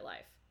plans for my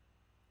life.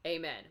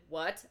 Amen.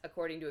 What?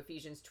 According to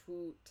Ephesians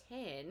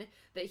 2:10,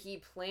 that he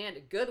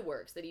planned good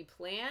works, that he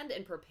planned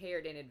and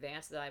prepared in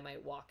advance that I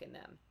might walk in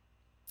them.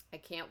 I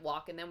can't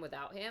walk in them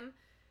without him,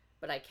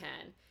 but I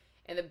can.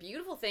 And the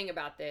beautiful thing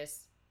about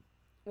this,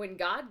 when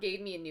God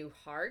gave me a new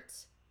heart,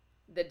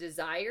 the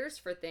desires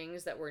for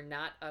things that were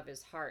not of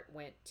his heart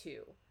went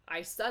too.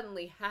 I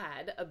suddenly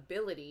had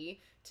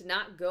ability to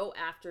not go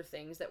after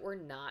things that were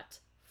not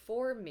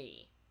for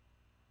me,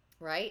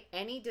 right?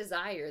 Any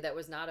desire that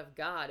was not of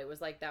God, it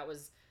was like that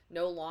was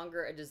no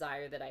longer a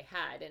desire that I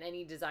had. And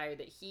any desire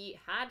that he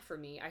had for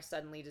me, I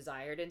suddenly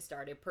desired and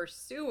started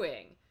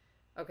pursuing,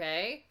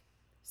 okay?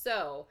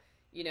 So,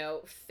 you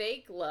know,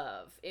 fake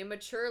love,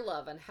 immature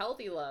love,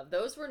 unhealthy love,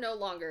 those were no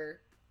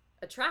longer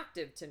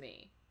attractive to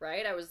me,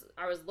 right? I was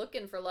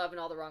looking for love in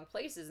all the wrong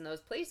places, and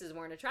those places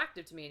weren't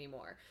attractive to me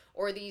anymore.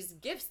 Or these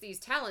gifts, these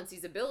talents,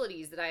 these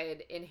abilities that I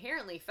had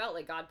inherently felt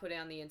like God put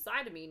on the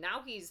inside of me,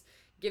 now he's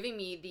giving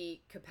me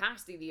the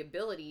capacity, the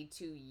ability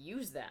to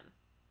use them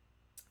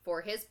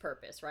for his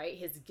purpose, right?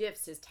 His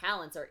gifts, his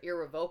talents are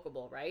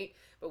irrevocable, right?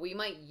 But we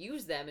might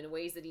use them in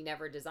ways that he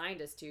never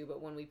designed us to.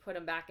 But when we put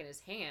them back in his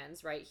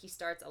hands, right, he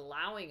starts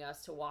allowing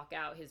us to walk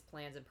out his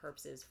plans and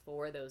purposes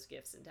for those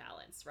gifts and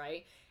talents,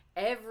 right?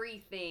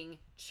 Everything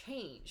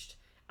changed.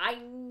 I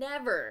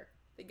never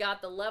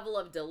got the level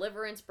of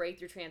deliverance,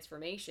 breakthrough,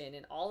 transformation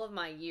in all of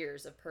my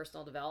years of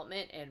personal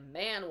development, and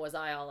man, was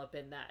I all up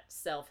in that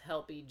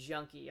self-helpy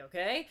junkie,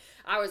 okay?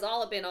 I was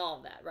all up in all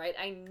of that, right?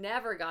 I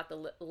never got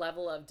the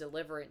level of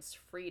deliverance,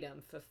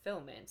 freedom,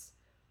 fulfillment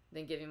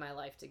than giving my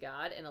life to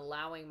God and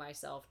allowing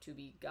myself to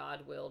be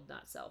God-willed,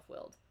 not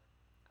self-willed.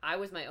 I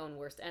was my own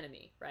worst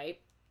enemy, right?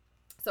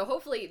 So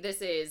hopefully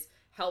this is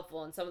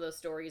helpful, and some of those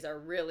stories are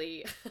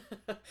really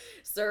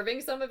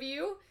serving some of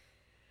you.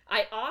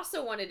 I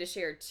also wanted to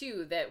share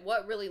too that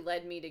what really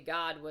led me to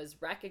God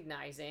was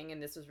recognizing,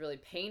 and this was really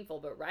painful,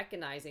 but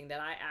recognizing that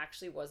I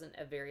actually wasn't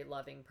a very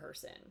loving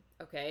person.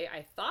 Okay.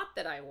 I thought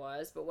that I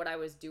was, but what I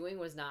was doing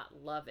was not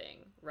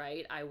loving,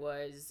 right? I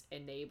was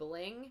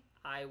enabling.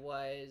 I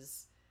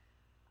was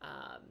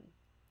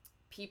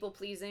people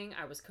pleasing.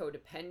 I was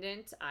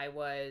codependent. I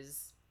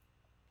was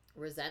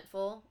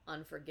resentful,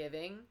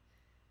 unforgiving,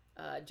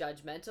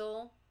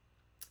 judgmental.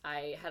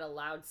 I had a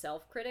loud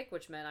self-critic,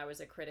 which meant I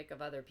was a critic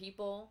of other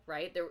people,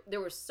 right? There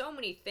were so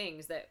many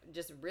things that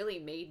just really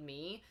made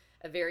me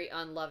a very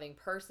unloving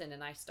person,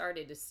 and I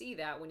started to see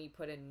that when he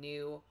put a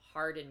new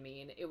heart in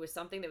me, and it was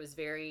something that was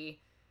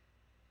very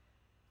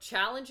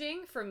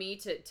challenging for me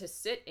to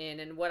sit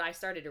in. And what I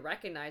started to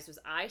recognize was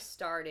I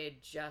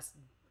started just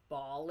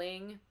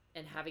bawling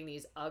and having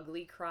these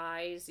ugly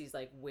cries, these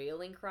like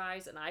wailing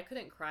cries, and I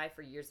couldn't cry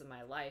for years of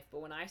my life.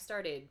 But when I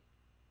started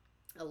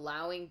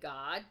allowing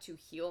God to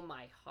heal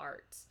my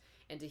heart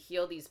and to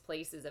heal these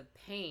places of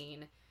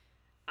pain,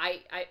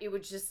 it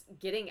was just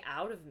getting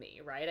out of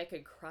me, right? I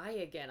could cry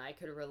again. I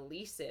could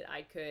release it.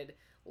 I could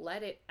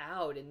let it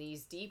out, and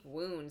these deep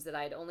wounds that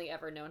I'd only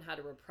ever known how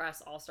to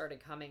repress all started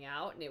coming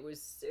out, and it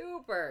was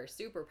super,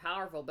 super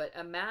powerful. But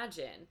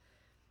imagine,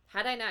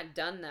 had I not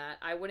done that,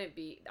 I wouldn't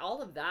be,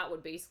 all of that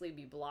would basically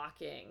be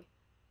blocking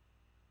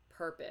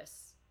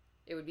purpose.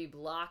 It would be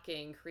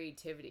blocking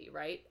creativity,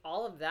 right?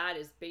 All of that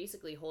is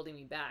basically holding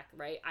me back,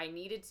 right? I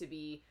needed to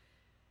be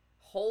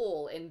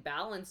whole and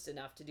balanced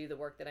enough to do the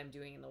work that I'm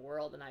doing in the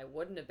world, and I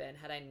wouldn't have been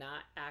had I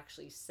not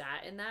actually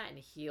sat in that and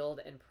healed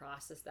and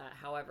processed that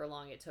however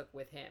long it took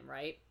with him,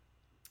 right?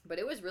 But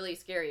it was really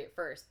scary at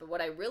first. But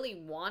what I really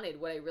wanted,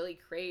 what I really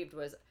craved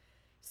was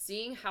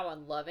seeing how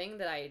unloving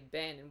that I had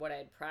been and what I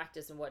had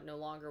practiced and what no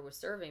longer was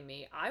serving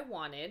me. I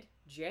wanted,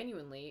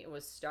 genuinely, and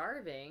was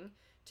starving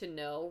to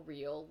know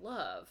real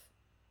love.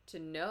 To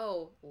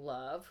know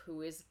love,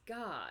 who is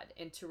God,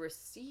 and to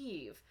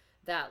receive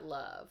that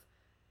love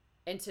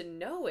and to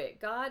know it.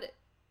 God,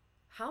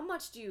 how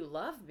much do you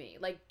love me?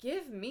 Like,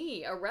 give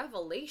me a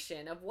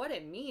revelation of what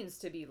it means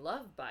to be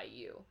loved by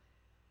you.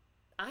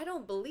 I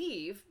don't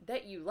believe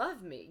that you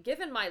love me.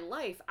 Given my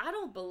life, I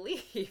don't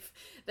believe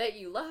that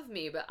you love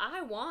me, but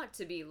I want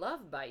to be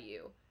loved by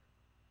you.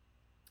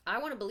 I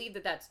want to believe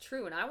that that's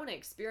true, and I want to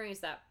experience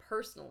that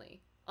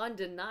personally,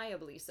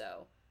 undeniably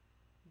so.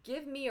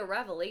 Give me a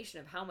revelation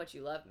of how much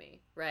you love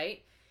me,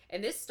 right?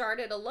 And this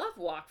started a love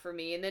walk for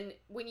me. And then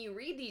when you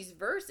read these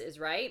verses,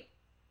 right?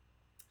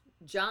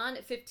 John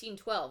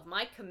 15:12,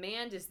 my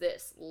command is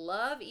this: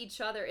 love each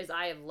other as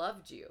I have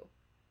loved you.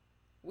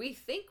 We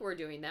think we're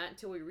doing that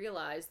until we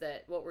realize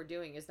that what we're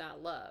doing is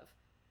not love.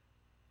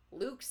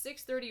 Luke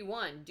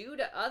 6:31, do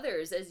to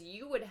others as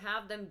you would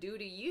have them do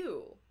to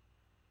you.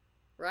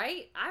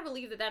 Right? I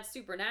believe that that's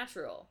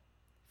supernatural.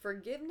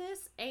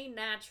 Forgiveness ain't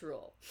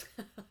natural.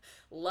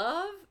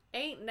 Love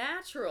ain't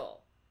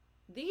natural.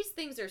 These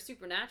things are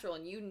supernatural,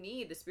 and you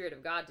need the Spirit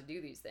of God to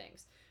do these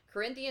things.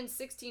 Corinthians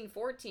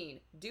 16:14,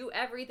 do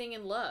everything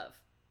in love.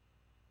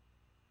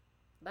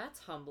 That's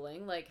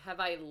humbling. Like, have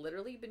I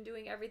literally been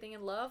doing everything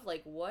in love?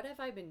 Like, what have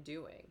I been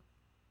doing?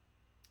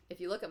 If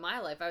you look at my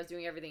life, I was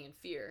doing everything in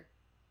fear,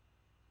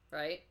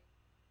 right?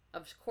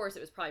 Of course,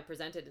 it was probably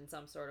presented in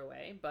some sort of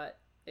way, but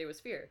it was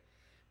fear.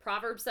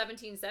 Proverbs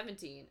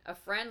 17:17, a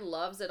friend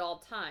loves at all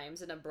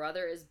times, and a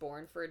brother is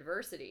born for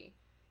adversity.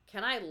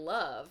 Can I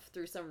love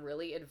through some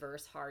really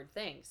adverse, hard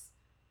things?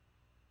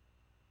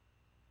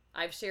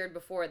 I've shared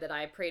before that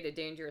I prayed a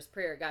dangerous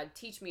prayer: God,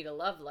 teach me to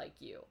love like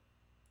you.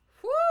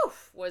 Whew!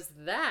 Was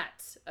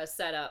that a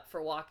setup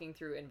for walking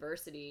through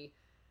adversity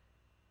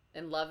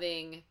and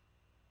loving,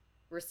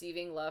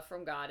 receiving love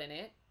from God in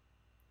it,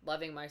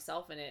 loving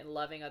myself in it, and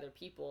loving other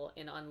people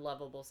in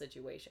unlovable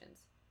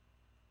situations.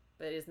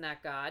 But isn't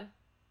that God?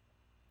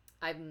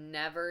 I've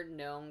never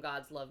known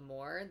God's love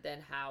more than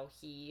how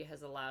he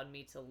has allowed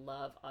me to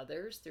love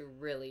others through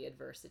really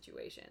adverse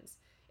situations.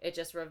 It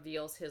just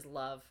reveals his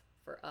love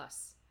for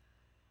us.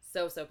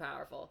 So, so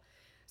powerful.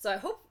 So I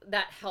hope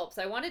that helps.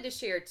 I wanted to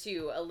share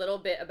too a little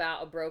bit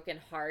about a broken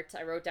heart.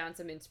 I wrote down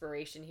some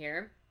inspiration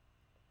here.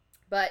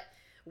 But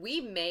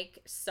we make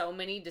so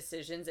many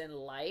decisions in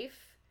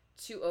life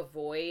to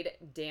avoid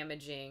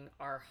damaging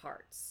our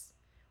hearts.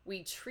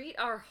 We treat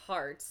our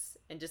hearts,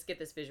 and just get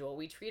this visual,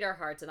 we treat our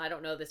hearts, and I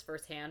don't know this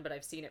firsthand, but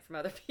I've seen it from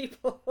other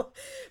people,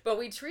 but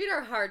we treat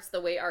our hearts the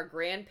way our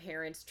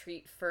grandparents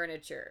treat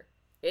furniture.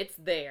 It's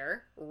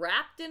there,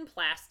 wrapped in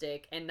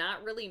plastic, and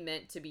not really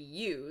meant to be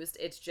used.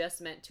 It's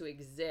just meant to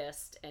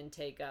exist and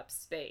take up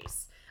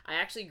space. I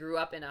actually grew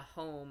up in a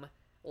home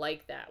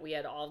like that. We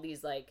had all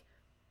these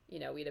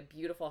we had a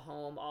beautiful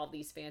home, all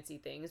these fancy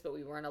things, but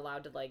we weren't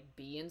allowed to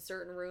be in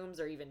certain rooms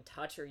or even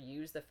touch or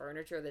use the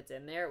furniture that's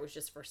in there. It was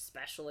just for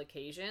special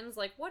occasions.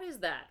 Like, what is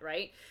that,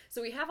 right?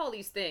 So we have all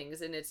these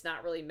things, and it's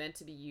not really meant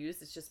to be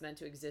used. It's just meant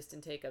to exist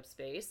and take up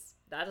space.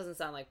 That doesn't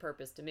sound like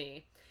purpose to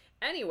me.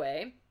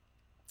 Anyway,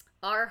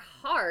 our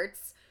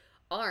hearts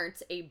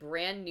aren't a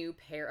brand new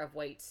pair of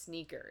white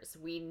sneakers.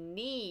 We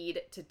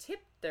need to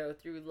tiptoe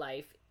through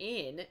life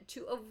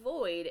to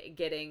avoid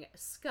getting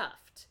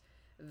scuffed.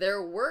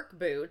 They're work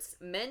boots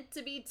meant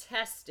to be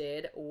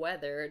tested,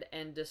 weathered,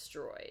 and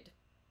destroyed.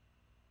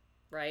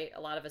 Right?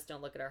 A lot of us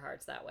don't look at our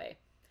hearts that way.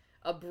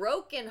 A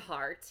broken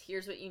heart,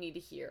 here's what you need to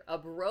hear. A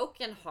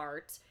broken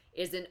heart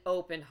is an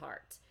open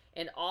heart.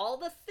 And all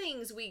the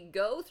things we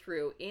go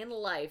through in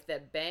life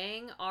that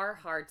bang our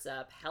hearts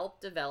up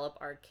help develop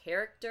our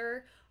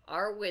character,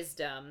 our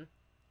wisdom,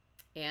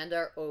 and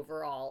our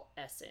overall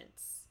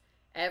essence.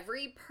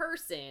 Every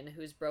person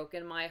who's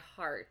broken my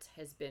heart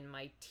has been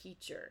my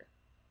teacher.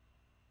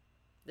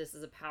 This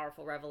is a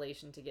powerful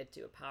revelation to get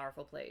to, a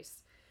powerful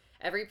place.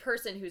 Every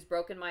person who's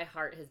broken my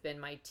heart has been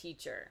my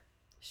teacher,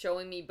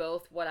 showing me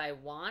both what I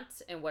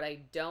want and what I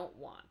don't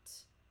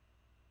want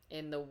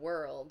in the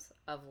world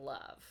of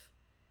love.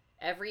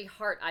 Every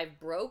heart I've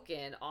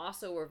broken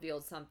also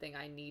revealed something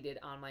I needed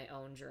on my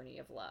own journey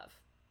of love.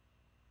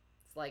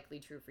 It's likely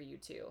true for you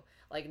too.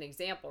 Like an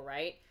example,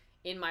 right?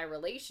 In my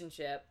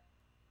relationship,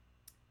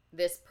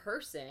 this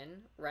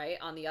person, right,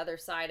 on the other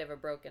side of a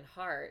broken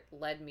heart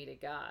led me to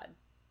God.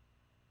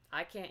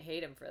 I can't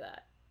hate him for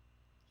that.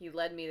 He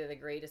led me to the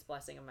greatest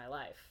blessing of my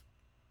life.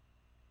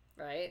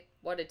 Right?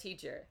 What a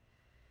teacher.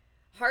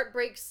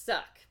 Heartbreaks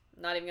suck.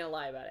 Not even going to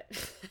lie about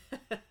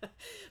it.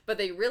 But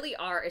they really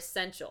are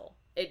essential.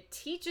 It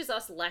teaches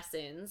us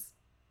lessons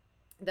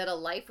that a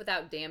life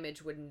without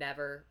damage would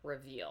never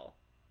reveal.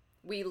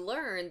 We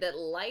learn that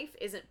life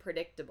isn't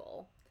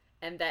predictable,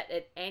 and that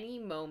at any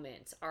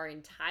moment, our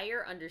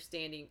entire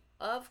understanding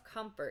of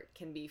comfort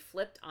can be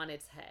flipped on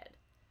its head.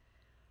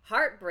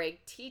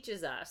 Heartbreak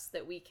teaches us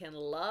that we can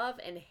love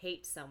and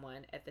hate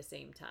someone at the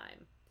same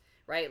time,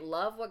 right?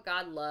 Love what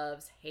God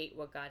loves, hate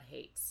what God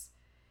hates.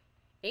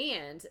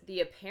 And the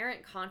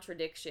apparent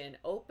contradiction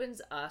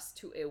opens us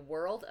to a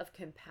world of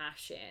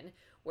compassion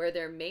where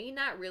there may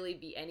not really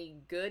be any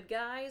good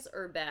guys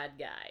or bad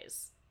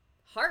guys.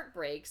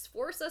 Heartbreaks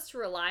force us to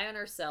rely on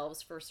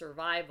ourselves for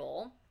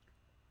survival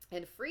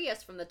and free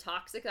us from the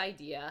toxic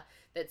idea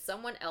that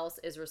someone else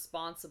is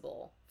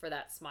responsible for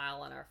that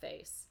smile on our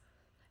face.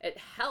 It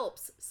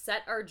helps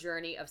set our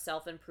journey of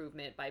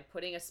self-improvement by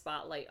putting a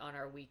spotlight on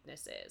our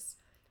weaknesses.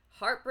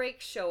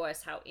 Heartbreaks show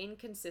us how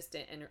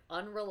inconsistent and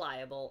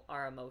unreliable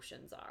our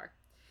emotions are.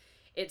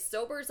 It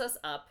sobers us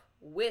up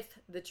with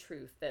the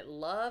truth that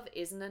love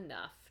isn't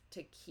enough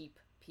to keep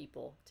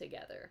people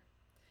together.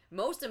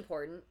 Most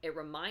important, it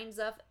reminds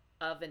us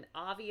of an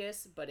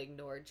obvious but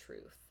ignored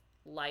truth.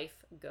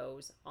 Life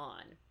goes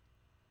on.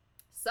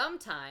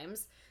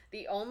 Sometimes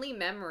the only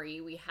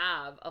memory we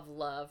have of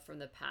love from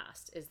the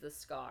past is the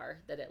scar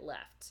that it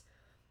left.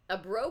 A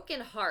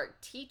broken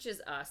heart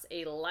teaches us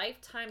a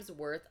lifetime's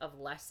worth of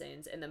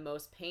lessons in the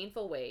most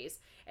painful ways,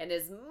 and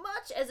as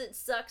much as it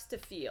sucks to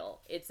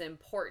feel, it's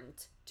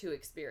important to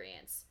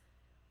experience.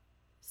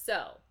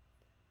 So,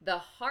 the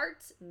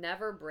heart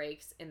never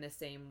breaks in the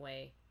same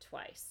way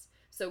twice.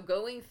 So,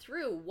 going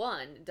through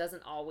one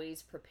doesn't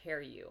always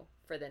prepare you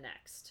for the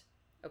next.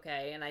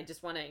 Okay, and I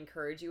just want to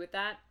encourage you with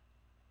that.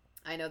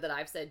 I know that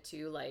I've said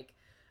too, like,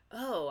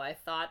 oh, I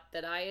thought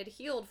that I had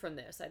healed from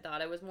this. I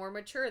thought I was more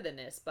mature than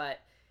this, but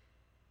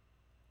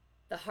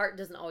the heart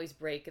doesn't always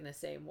break in the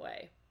same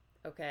way.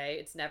 Okay,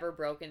 it's never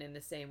broken in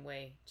the same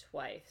way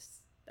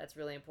twice. That's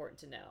really important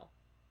to know.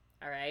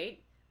 All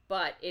right,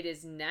 but it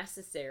is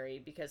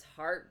necessary because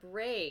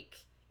heartbreak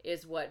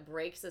is what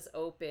breaks us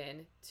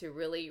open to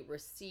really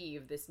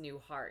receive this new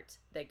heart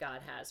that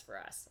God has for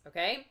us.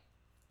 Okay,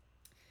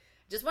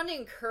 just want to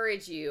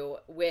encourage you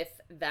with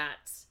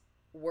that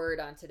word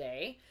on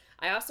today.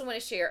 I also want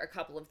to share a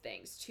couple of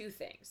things, two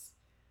things.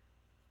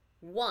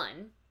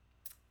 One,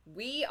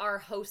 we are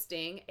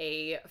hosting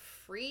a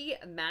free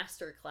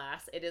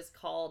masterclass. It is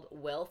called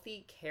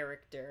Wealthy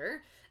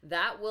Character.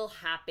 That will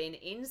happen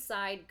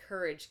inside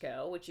Courage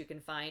Co, which you can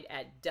find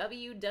at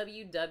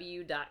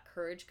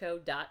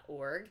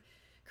www.courageco.org.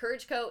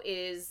 Courage Co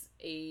is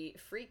a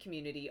free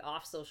community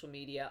off social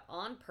media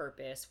on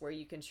purpose where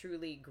you can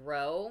truly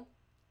grow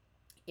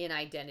in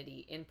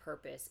identity, in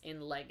purpose, in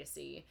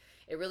legacy.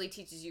 It really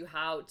teaches you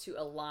how to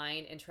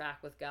align and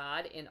track with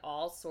God in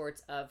all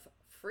sorts of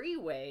free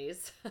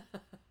ways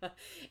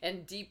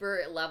and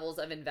deeper levels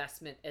of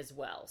investment as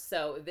well.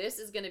 So this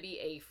is going to be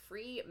a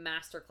free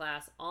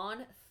masterclass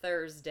on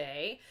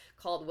Thursday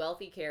called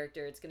Wealthy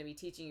Character. It's going to be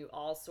teaching you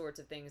all sorts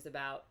of things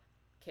about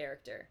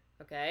character,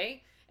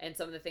 okay? And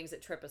some of the things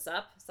that trip us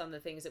up, some of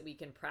the things that we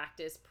can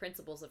practice,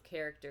 principles of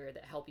character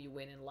that help you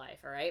win in life,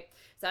 all right?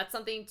 So that's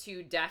something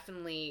to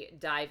definitely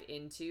dive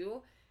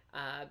into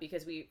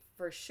because we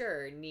for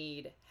sure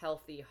need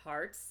healthy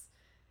hearts.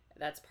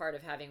 That's part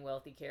of having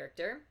wealthy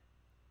character.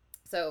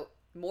 So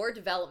more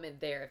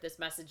development there. If this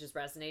message is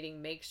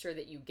resonating, make sure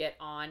that you get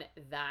on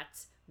that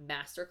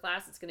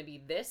masterclass. It's going to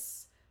be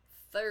this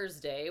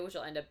Thursday, which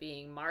will end up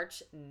being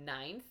March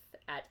 9th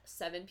at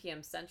 7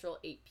 p.m. Central,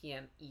 8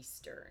 p.m.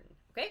 Eastern.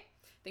 Okay?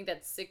 I think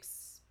that's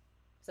 6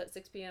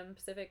 p.m.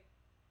 Pacific?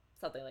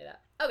 Something like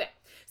that. Okay,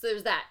 so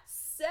there's that.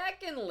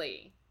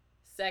 Secondly,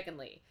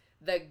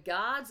 the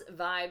God's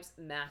Vibes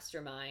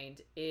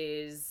Mastermind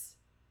is,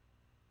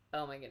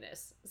 oh my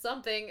goodness,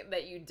 something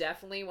that you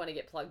definitely want to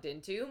get plugged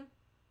into.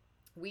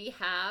 We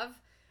have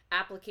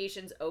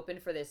applications open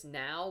for this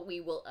now. We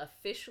will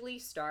officially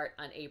start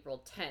on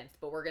April 10th,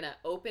 but we're going to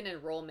open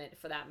enrollment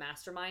for that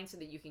mastermind so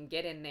that you can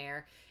get in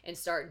there and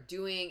start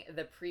doing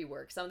the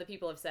pre-work. Some of the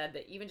people have said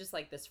that even just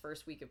like this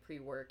first week of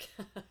pre-work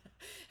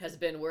has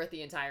been worth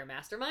the entire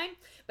mastermind,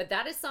 but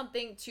that is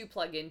something to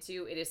plug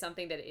into. It is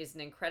something that is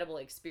an incredible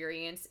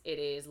experience. It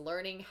is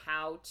learning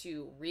how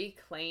to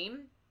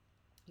reclaim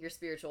your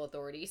spiritual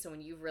authority. So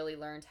when you've really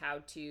learned how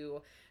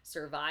to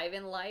survive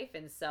in life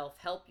and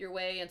self-help your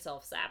way and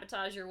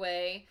self-sabotage your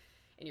way,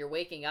 and you're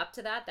waking up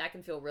to that, that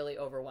can feel really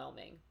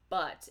overwhelming.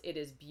 But it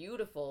is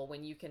beautiful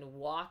when you can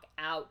walk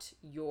out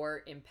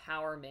your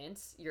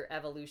empowerment, your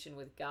evolution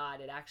with God.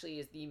 It actually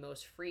is the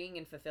most freeing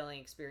and fulfilling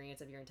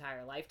experience of your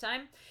entire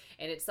lifetime.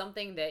 And it's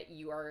something that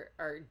you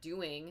are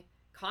doing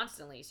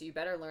constantly. So you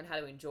better learn how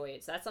to enjoy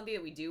it. So that's something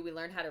that we do. We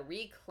learn how to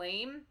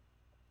reclaim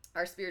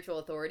our spiritual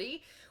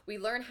authority. We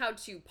learn how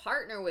to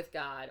partner with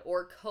God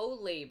or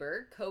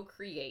co-labor,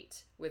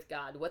 co-create with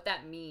God, what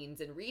that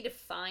means, and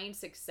redefine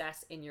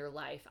success in your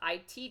life.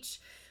 I teach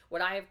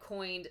what I have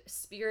coined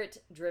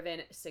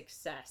spirit-driven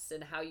success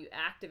and how you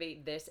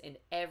activate this in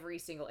every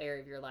single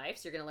area of your life.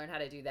 So you're going to learn how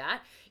to do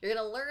that. You're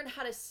going to learn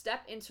how to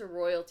step into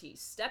royalty,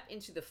 step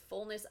into the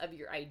fullness of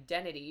your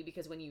identity,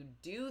 because when you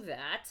do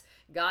that,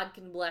 God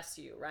can bless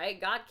you,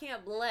 right? God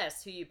can't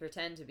bless who you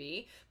pretend to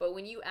be, but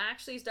when you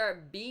actually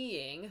start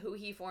being who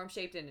he formed,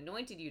 shaped, and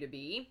anointed you to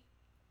be,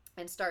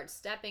 and start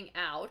stepping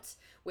out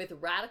with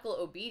radical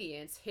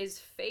obedience, his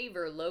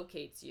favor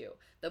locates you.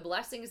 The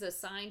blessings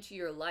assigned to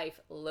your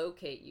life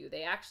locate you.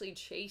 They actually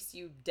chase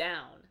you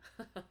down.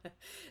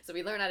 So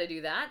we learn how to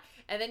do that.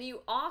 And then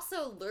you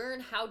also learn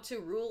how to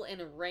rule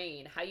and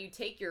reign, how you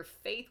take your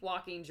faith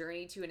walking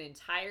journey to an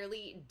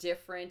entirely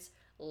different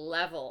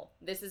level.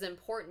 This is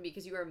important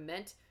because you are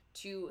meant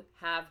to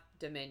have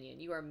dominion.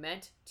 You are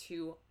meant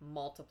to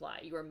multiply.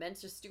 You are meant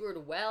to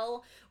steward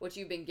well what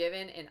you've been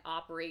given and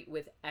operate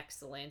with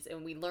excellence.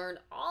 And we learn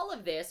all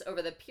of this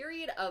over the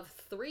period of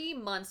 3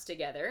 months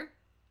together.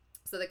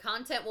 So the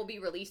content will be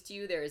released to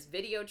you. There's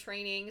video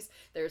trainings,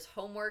 there's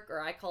homework,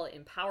 or I call it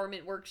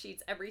empowerment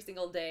worksheets every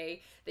single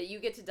day that you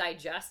get to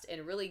digest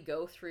and really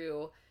go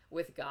through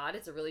with God.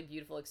 It's a really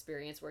beautiful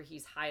experience where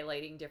he's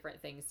highlighting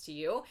different things to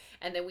you.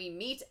 And then we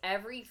meet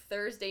every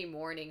Thursday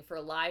morning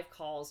for live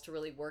calls to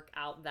really work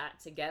out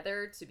that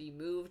together, to be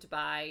moved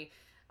by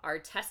our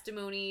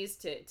testimonies,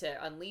 to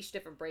unleash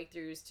different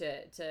breakthroughs,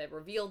 to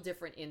reveal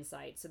different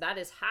insights. So that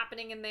is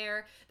happening in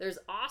there. There's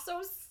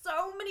also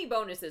so many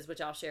bonuses, which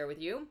I'll share with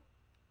you.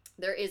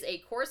 There is a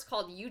course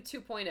called You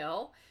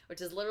 2.0, which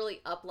is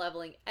literally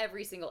up-leveling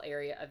every single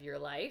area of your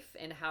life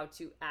and how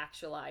to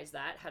actualize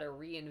that, how to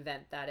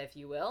reinvent that, if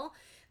you will.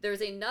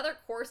 There's another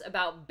course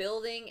about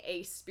building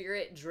a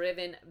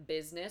spirit-driven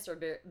business or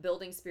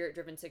building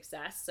spirit-driven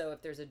success. So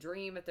if there's a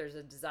dream, if there's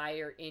a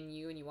desire in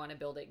you and you want to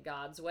build it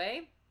God's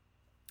way,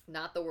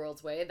 not the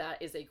world's way, that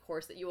is a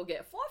course that you will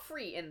get for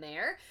free in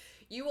there.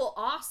 You will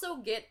also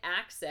get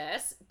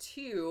access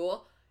to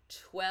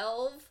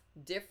 12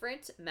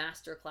 different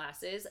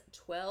masterclasses,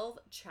 12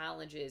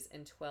 challenges,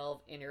 and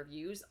 12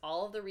 interviews.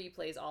 All of the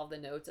replays, all of the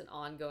notes, and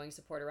ongoing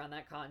support around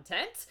that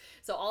content.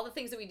 So all the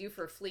things that we do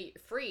for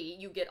free,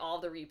 you get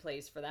all the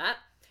replays for that.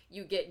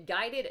 You get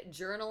guided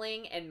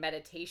journaling and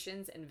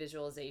meditations and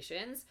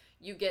visualizations.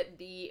 You get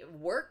the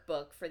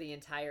workbook for the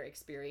entire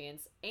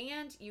experience,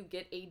 and you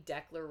get a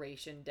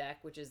declaration deck,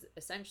 which is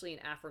essentially an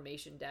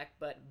affirmation deck,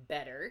 but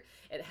better.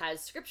 It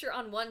has scripture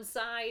on one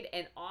side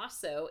and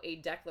also a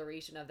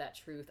declaration of that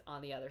truth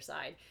on the other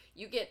side.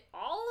 You get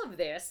all of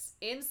this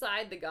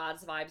inside the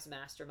God's Vibes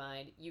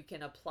Mastermind. You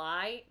can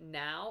apply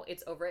now.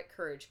 It's over at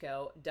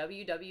CourageCo,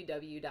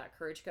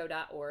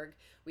 www.courageco.org.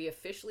 We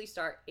officially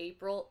start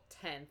April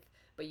 10th.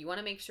 But you want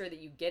to make sure that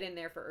you get in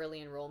there for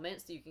early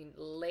enrollment so you can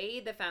lay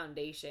the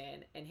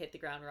foundation and hit the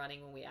ground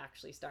running when we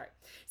actually start.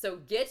 So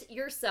get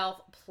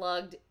yourself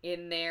plugged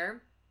in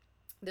there.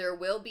 There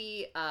will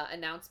be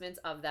announcements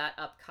of that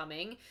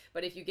upcoming,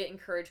 but if you get in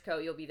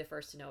CourageCo, you'll be the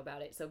first to know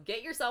about it. So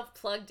get yourself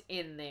plugged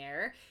in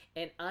there,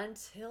 and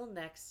until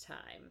next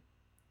time,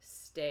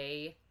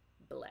 stay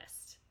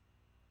blessed.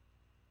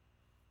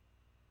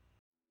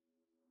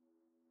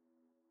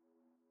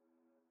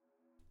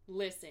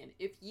 Listen,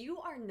 if you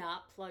are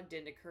not plugged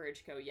into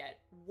CourageCo yet,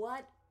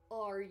 what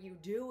are you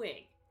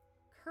doing?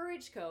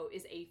 CourageCo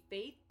is a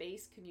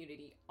faith-based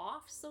community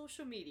off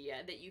social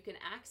media that you can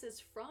access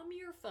from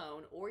your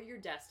phone or your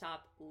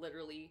desktop,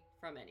 literally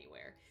from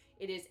anywhere.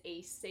 It is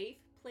a safe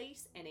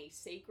place and a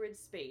sacred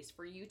space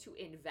for you to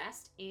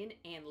invest in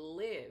and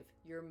live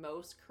your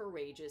most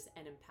courageous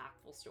and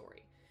impactful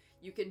story.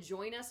 You can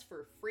join us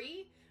for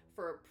free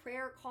for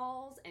prayer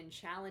calls and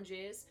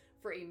challenges,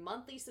 for a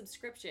monthly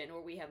subscription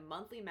where we have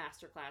monthly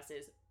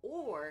masterclasses,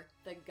 or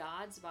the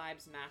God's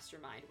Vibes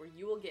Mastermind, where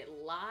you will get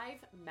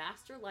live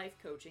master life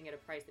coaching at a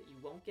price that you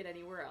won't get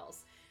anywhere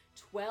else,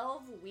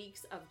 12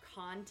 weeks of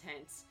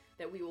content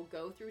that we will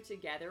go through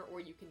together, or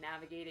you can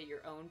navigate at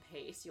your own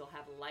pace. You'll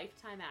have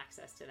lifetime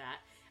access to that,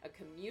 a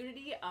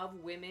community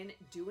of women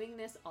doing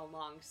this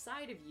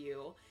alongside of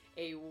you,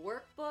 a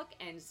workbook,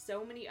 and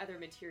so many other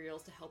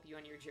materials to help you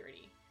on your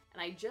journey.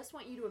 And I just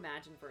want you to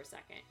imagine for a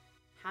second,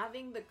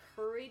 having the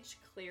courage,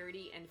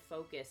 clarity, and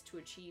focus to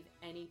achieve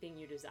anything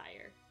you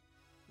desire.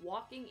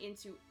 Walking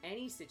into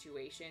any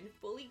situation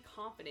fully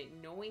confident,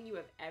 knowing you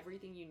have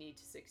everything you need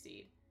to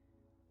succeed.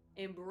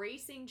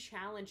 Embracing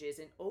challenges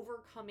and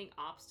overcoming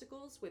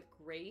obstacles with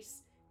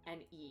grace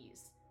and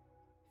ease.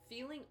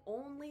 Feeling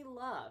only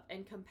love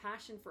and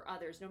compassion for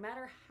others, no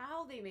matter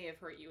how they may have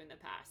hurt you in the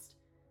past.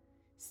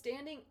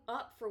 Standing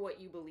up for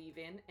what you believe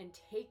in and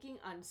taking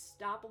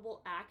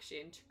unstoppable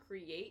action to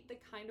create the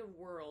kind of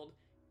world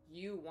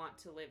you want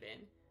to live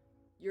in.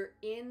 You're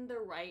in the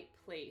right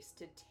place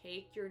to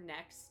take your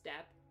next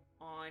step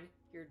on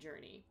your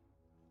journey.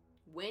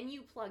 When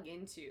you plug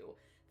into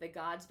the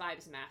God's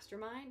Vibes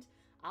Mastermind,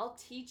 I'll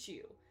teach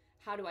you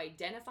how to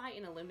identify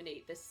and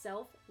eliminate the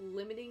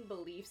self-limiting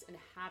beliefs and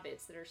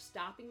habits that are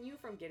stopping you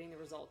from getting the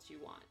results you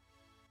want.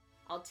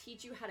 I'll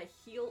teach you how to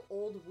heal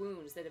old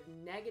wounds that have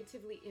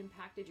negatively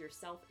impacted your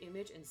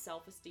self-image and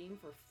self-esteem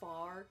for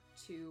far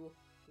too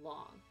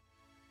long.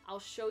 I'll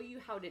show you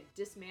how to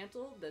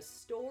dismantle the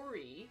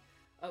story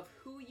of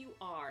who you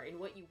are and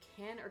what you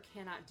can or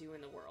cannot do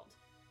in the world.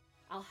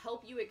 I'll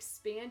help you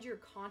expand your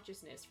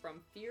consciousness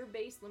from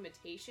fear-based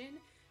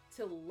limitation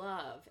to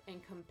love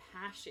and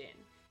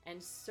compassion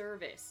and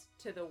service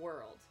to the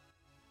world.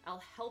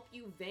 I'll help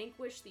you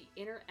vanquish the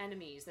inner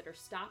enemies that are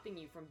stopping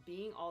you from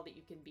being all that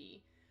you can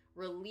be.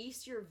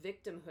 Release your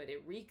victimhood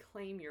and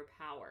reclaim your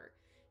power.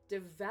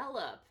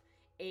 Develop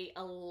a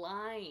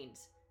aligned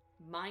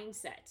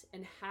mindset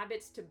and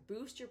habits to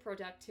boost your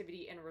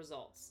productivity and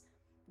results.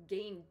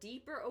 Gain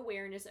deeper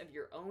awareness of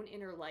your own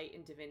inner light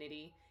and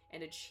divinity,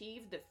 and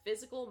achieve the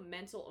physical,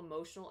 mental,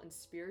 emotional, and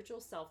spiritual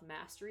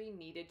self-mastery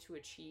needed to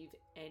achieve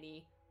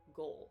any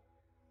goal.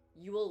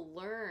 You will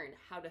learn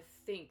how to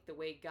think the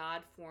way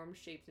God formed,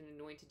 shaped, and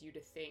anointed you to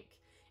think,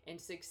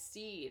 and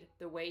succeed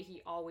the way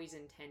He always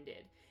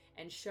intended,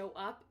 and show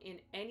up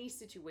in any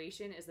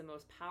situation as the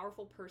most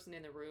powerful person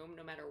in the room,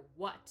 no matter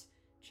what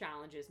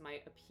challenges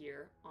might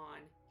appear on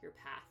your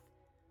path.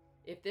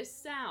 If this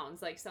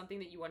sounds like something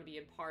that you want to be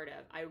a part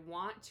of, I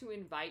want to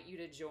invite you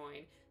to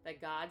join the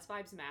God's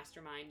Vibes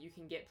Mastermind. You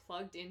can get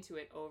plugged into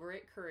it over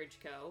at Courage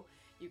Co.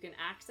 You can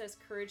access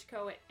Courage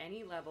Co at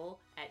any level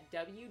at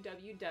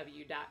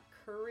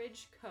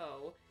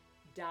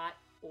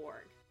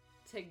www.courageco.org.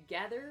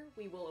 Together,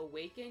 we will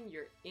awaken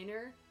your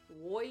inner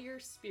warrior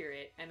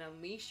spirit and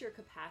unleash your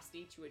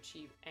capacity to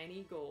achieve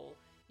any goal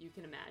you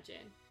can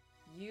imagine.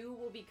 You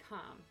will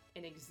become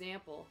an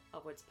example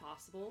of what's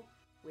possible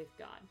with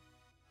God.